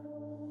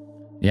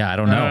 Yeah, I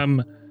don't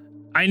know.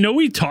 I know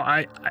we talk.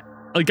 I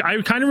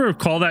kind of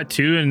recall that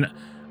too, and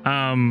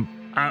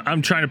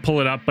I'm trying to pull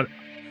it up, but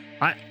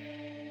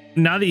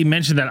now that you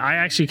mentioned that, I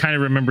actually kind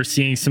of remember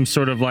seeing some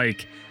sort of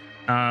like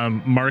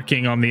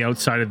marking on the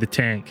outside of the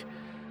tank.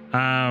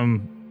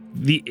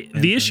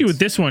 The issue with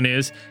this one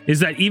is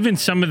that even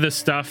some of the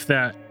stuff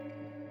that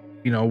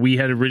we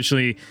had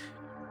originally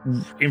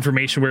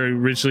information where we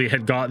originally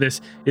had got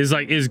this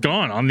is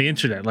gone on the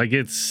internet. Like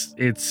it's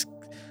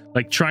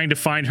like trying to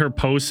find her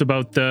posts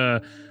about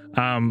the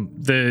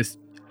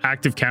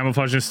active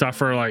camouflage and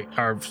stuff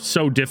are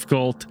so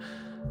difficult.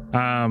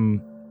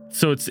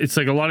 So it's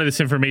like a lot of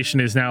this information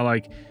is now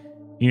like,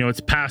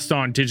 it's passed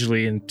on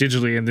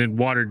digitally and then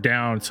watered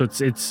down. So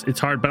it's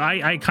hard, but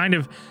I kind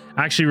of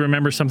actually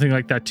remember something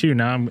like that too.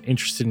 Now I'm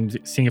interested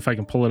in seeing if I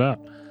can pull it up.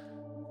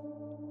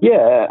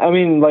 Yeah, I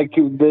mean, like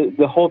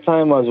the whole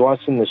time I was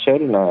watching the show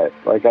tonight,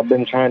 like I've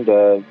been trying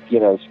to,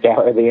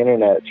 scour the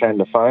internet trying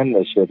to find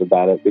this shit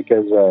about it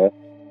because,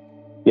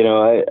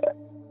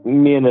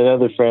 me and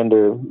another friend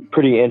are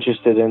pretty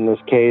interested in this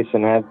case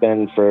and have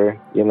been for,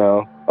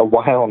 a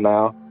while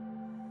now.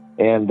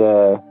 And,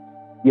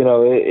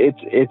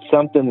 it's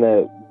something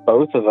that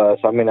both of us,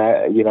 I mean,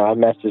 I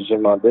messaged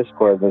him on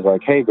Discord and was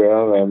like, hey,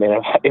 bro, I mean,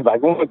 if I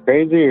going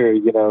crazy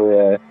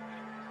or,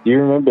 do you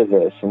remember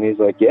this? And he's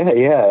like,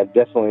 yeah, I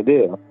definitely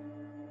do.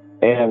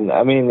 And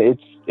I mean,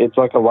 it's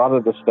like a lot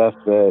of the stuff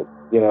that,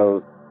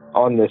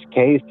 on this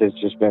case has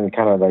just been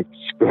kind of like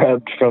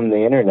scrubbed from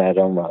the internet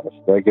almost.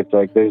 Like it's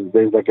like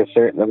there's like a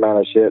certain amount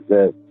of shit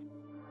that,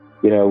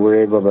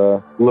 we're able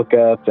to look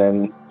up,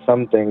 and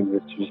some things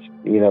it's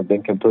just,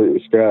 been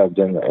completely scrubbed,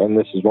 and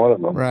this is one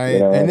of them.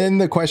 Right. And then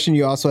the question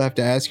you also have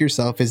to ask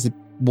yourself is,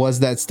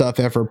 was that stuff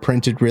ever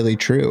printed really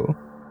true?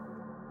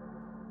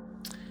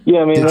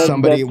 Yeah, I mean, did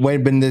somebody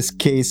when this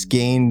case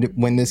gained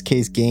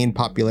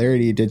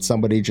popularity, did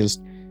somebody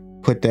just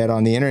put that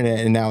on the internet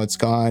and now it's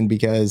gone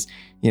because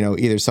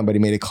either somebody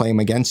made a claim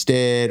against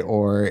it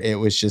or it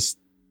was just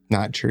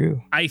not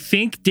true? I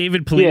think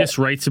David Paulides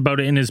writes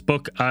about it in his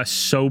book, A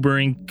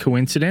Sobering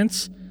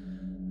Coincidence.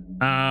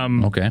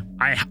 Okay.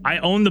 I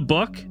own the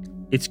book.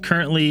 It's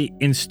currently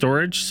in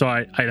storage, so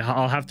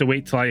I'll have to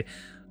wait till I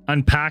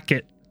unpack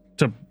it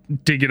to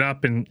dig it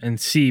up and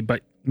see.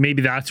 But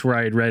maybe that's where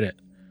I had read it.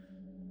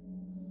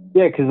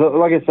 Yeah, because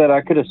like I said,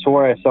 I could have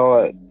swore I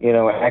saw it,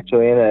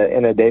 actually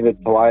in a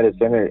David Paulides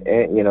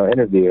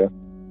interview.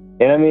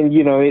 And I mean,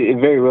 it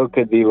very well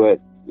could be what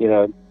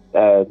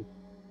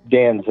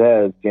Dan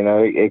says.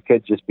 It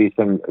could just be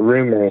some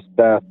rumor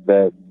stuff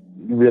that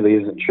really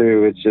isn't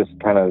true. It's just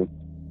kind of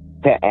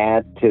to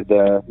add to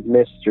the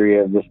mystery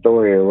of the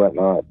story or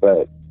whatnot.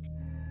 But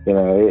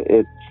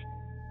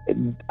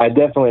I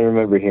definitely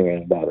remember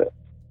hearing about it.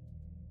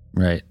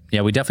 Right.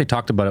 Yeah, we definitely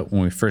talked about it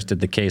when we first did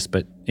the case,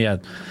 but yeah.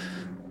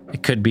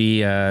 It could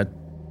be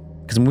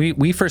because when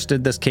we first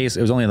did this case,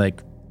 it was only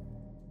like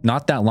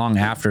not that long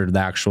after the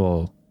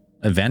actual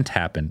event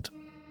happened.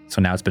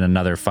 So now it's been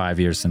another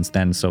 5 years since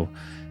then. So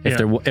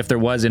if there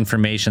was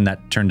information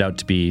that turned out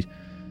to be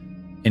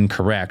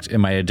incorrect, it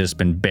might have just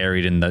been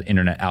buried in the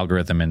internet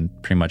algorithm and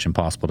pretty much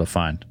impossible to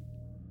find.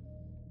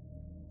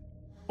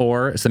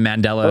 Or it's the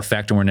Mandela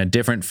effect and we're in a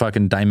different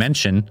fucking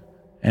dimension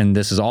and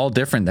this is all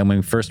different than when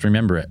we first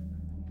remember it.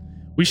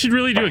 We should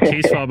really do a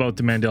case file about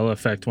the Mandela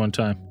effect one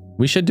time.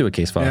 We should do a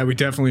case file. Yeah, we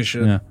definitely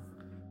should. Yeah.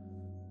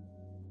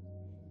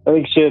 I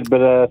think you should,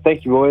 but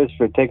thank you, boys,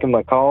 for taking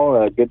my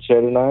call. Good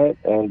show tonight,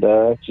 and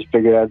just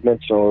figured I'd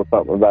mention a little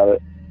something about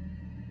it.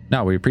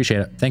 No, we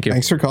appreciate it. Thank you.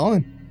 Thanks for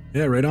calling.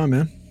 Yeah, right on,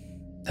 man.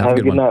 Have a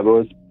good one. night,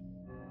 boys.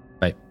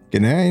 Bye.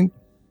 Good night.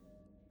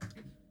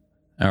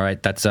 All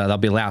right, that'll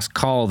be last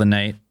call of the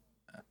night.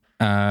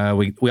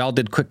 We all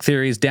did quick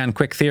theories. Dan,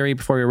 quick theory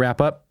before we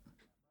wrap up.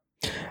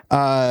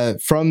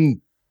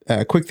 From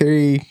quick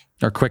theory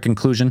or quick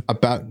conclusion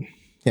about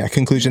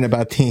conclusion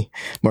about the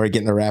more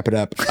getting to wrap it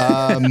up.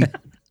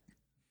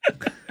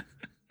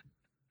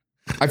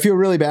 I feel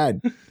really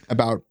bad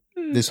about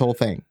this whole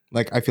thing.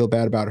 Like, I feel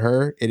bad about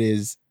her. It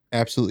is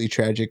absolutely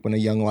tragic when a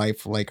young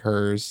life like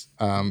hers,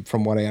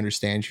 from what I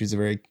understand, she was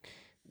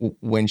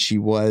when she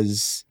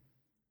was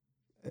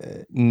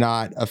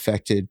not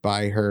affected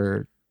by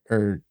her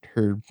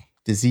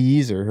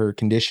disease or her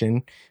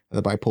condition,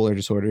 the bipolar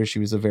disorder. She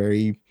was a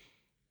very,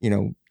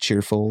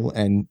 cheerful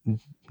and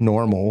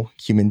normal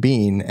human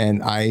being.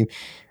 And I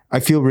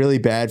feel really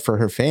bad for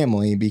her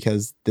family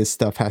because this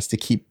stuff has to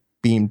keep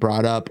being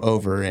brought up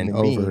over and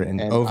over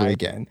and over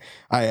again.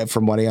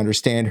 From what I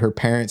understand, her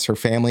parents, her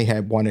family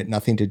had wanted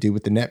nothing to do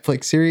with the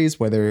Netflix series,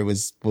 whether it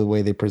was the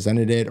way they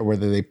presented it or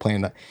whether they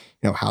planned,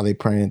 how they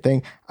planned the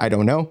thing. I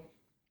don't know,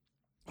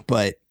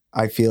 but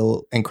I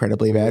feel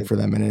incredibly bad for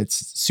them. And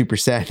it's super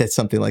sad that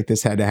something like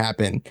this had to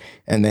happen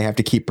and they have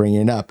to keep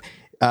bringing it up.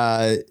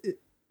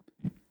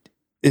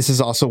 This is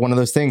also one of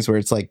those things where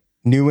it's like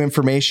new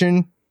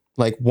information,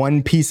 like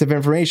one piece of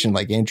information,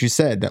 like Andrew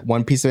said, that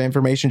one piece of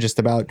information just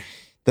about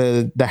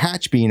the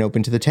hatch being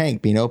open to the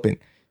tank being open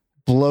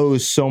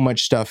blows so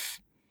much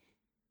stuff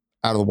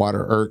out of the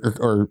water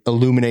or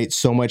illuminates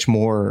so much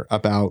more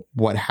about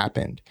what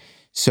happened.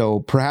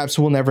 So perhaps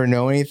we'll never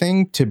know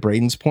anything. To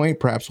Braden's point,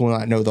 perhaps we'll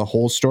not know the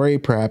whole story.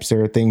 Perhaps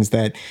there are things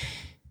that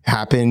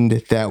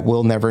happened that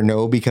we'll never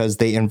know because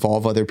they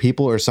involve other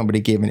people or somebody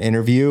gave an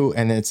interview.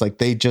 And it's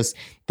like,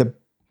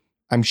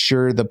 I'm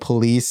sure the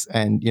police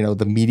and,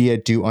 the media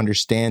do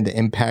understand the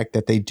impact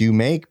that they do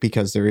make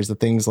because there is the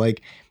things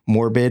like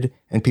Morbid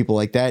and people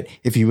like that.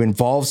 If you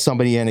involve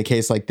somebody in a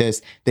case like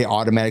this, they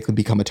automatically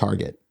become a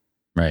target.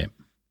 Right.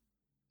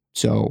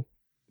 So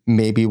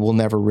maybe we'll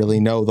never really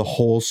know the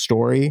whole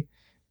story,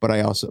 but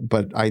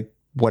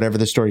whatever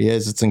the story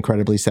is, it's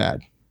incredibly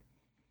sad.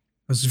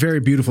 It was very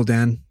beautiful,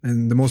 Dan.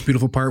 And the most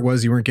beautiful part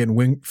was you weren't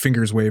getting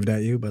fingers waved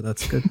at you, but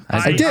that's good.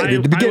 I did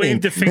at the beginning. I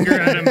waved a finger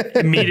at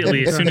him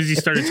immediately as soon as he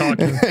started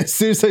talking. As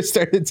soon as I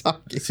started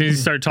talking. As soon as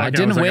he started talking, I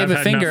didn't wave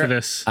a finger.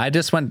 This. I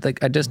just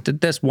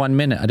did this 1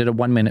 minute. I did a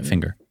 1 minute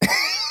finger.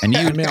 And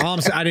you, all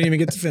I'm saying, I didn't even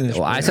get to finish.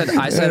 Well, I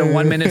said a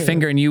 1 minute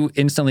finger and you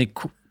instantly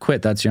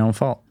quit. That's your own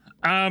fault.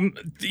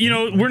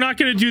 We're not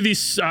going to do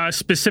these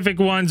specific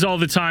ones all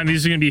the time.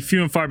 These are going to be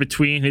few and far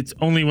between. It's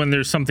only when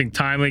there's something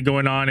timely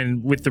going on,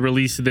 and with the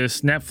release of this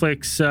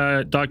Netflix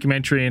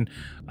documentary, and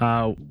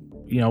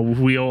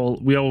we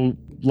all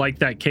like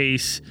that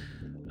case.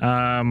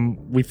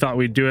 We thought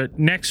we'd do it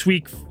next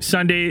week,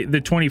 Sunday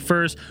the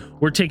 21st.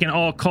 We're taking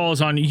all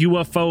calls on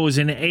UFOs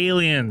and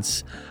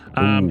aliens.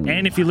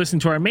 And if you listen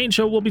to our main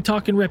show, we'll be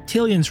talking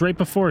reptilians right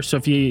before.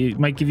 So it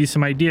might give you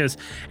some ideas.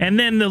 And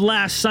then the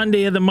last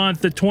Sunday of the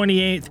month, the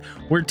 28th,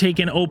 we're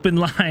taking open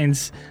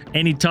lines,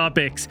 any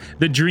topics.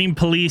 The Dream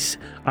Police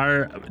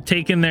are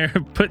putting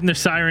their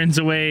sirens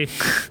away.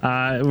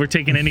 We're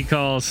taking any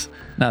calls.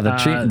 No,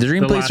 the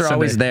Dream Police are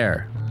always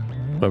there.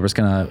 But we're just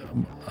gonna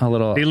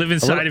they live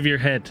inside of your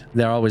head.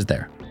 They're always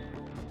there.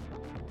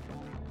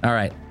 All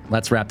right,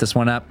 let's wrap this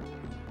one up.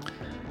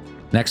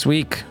 Next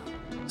week,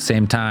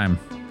 same time,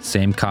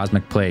 same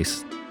cosmic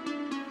place.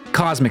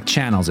 Cosmic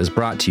Channels is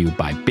brought to you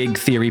by Big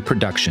Theory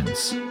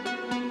Productions.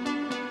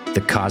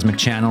 The Cosmic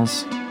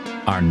Channels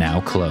are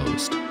now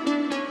closed.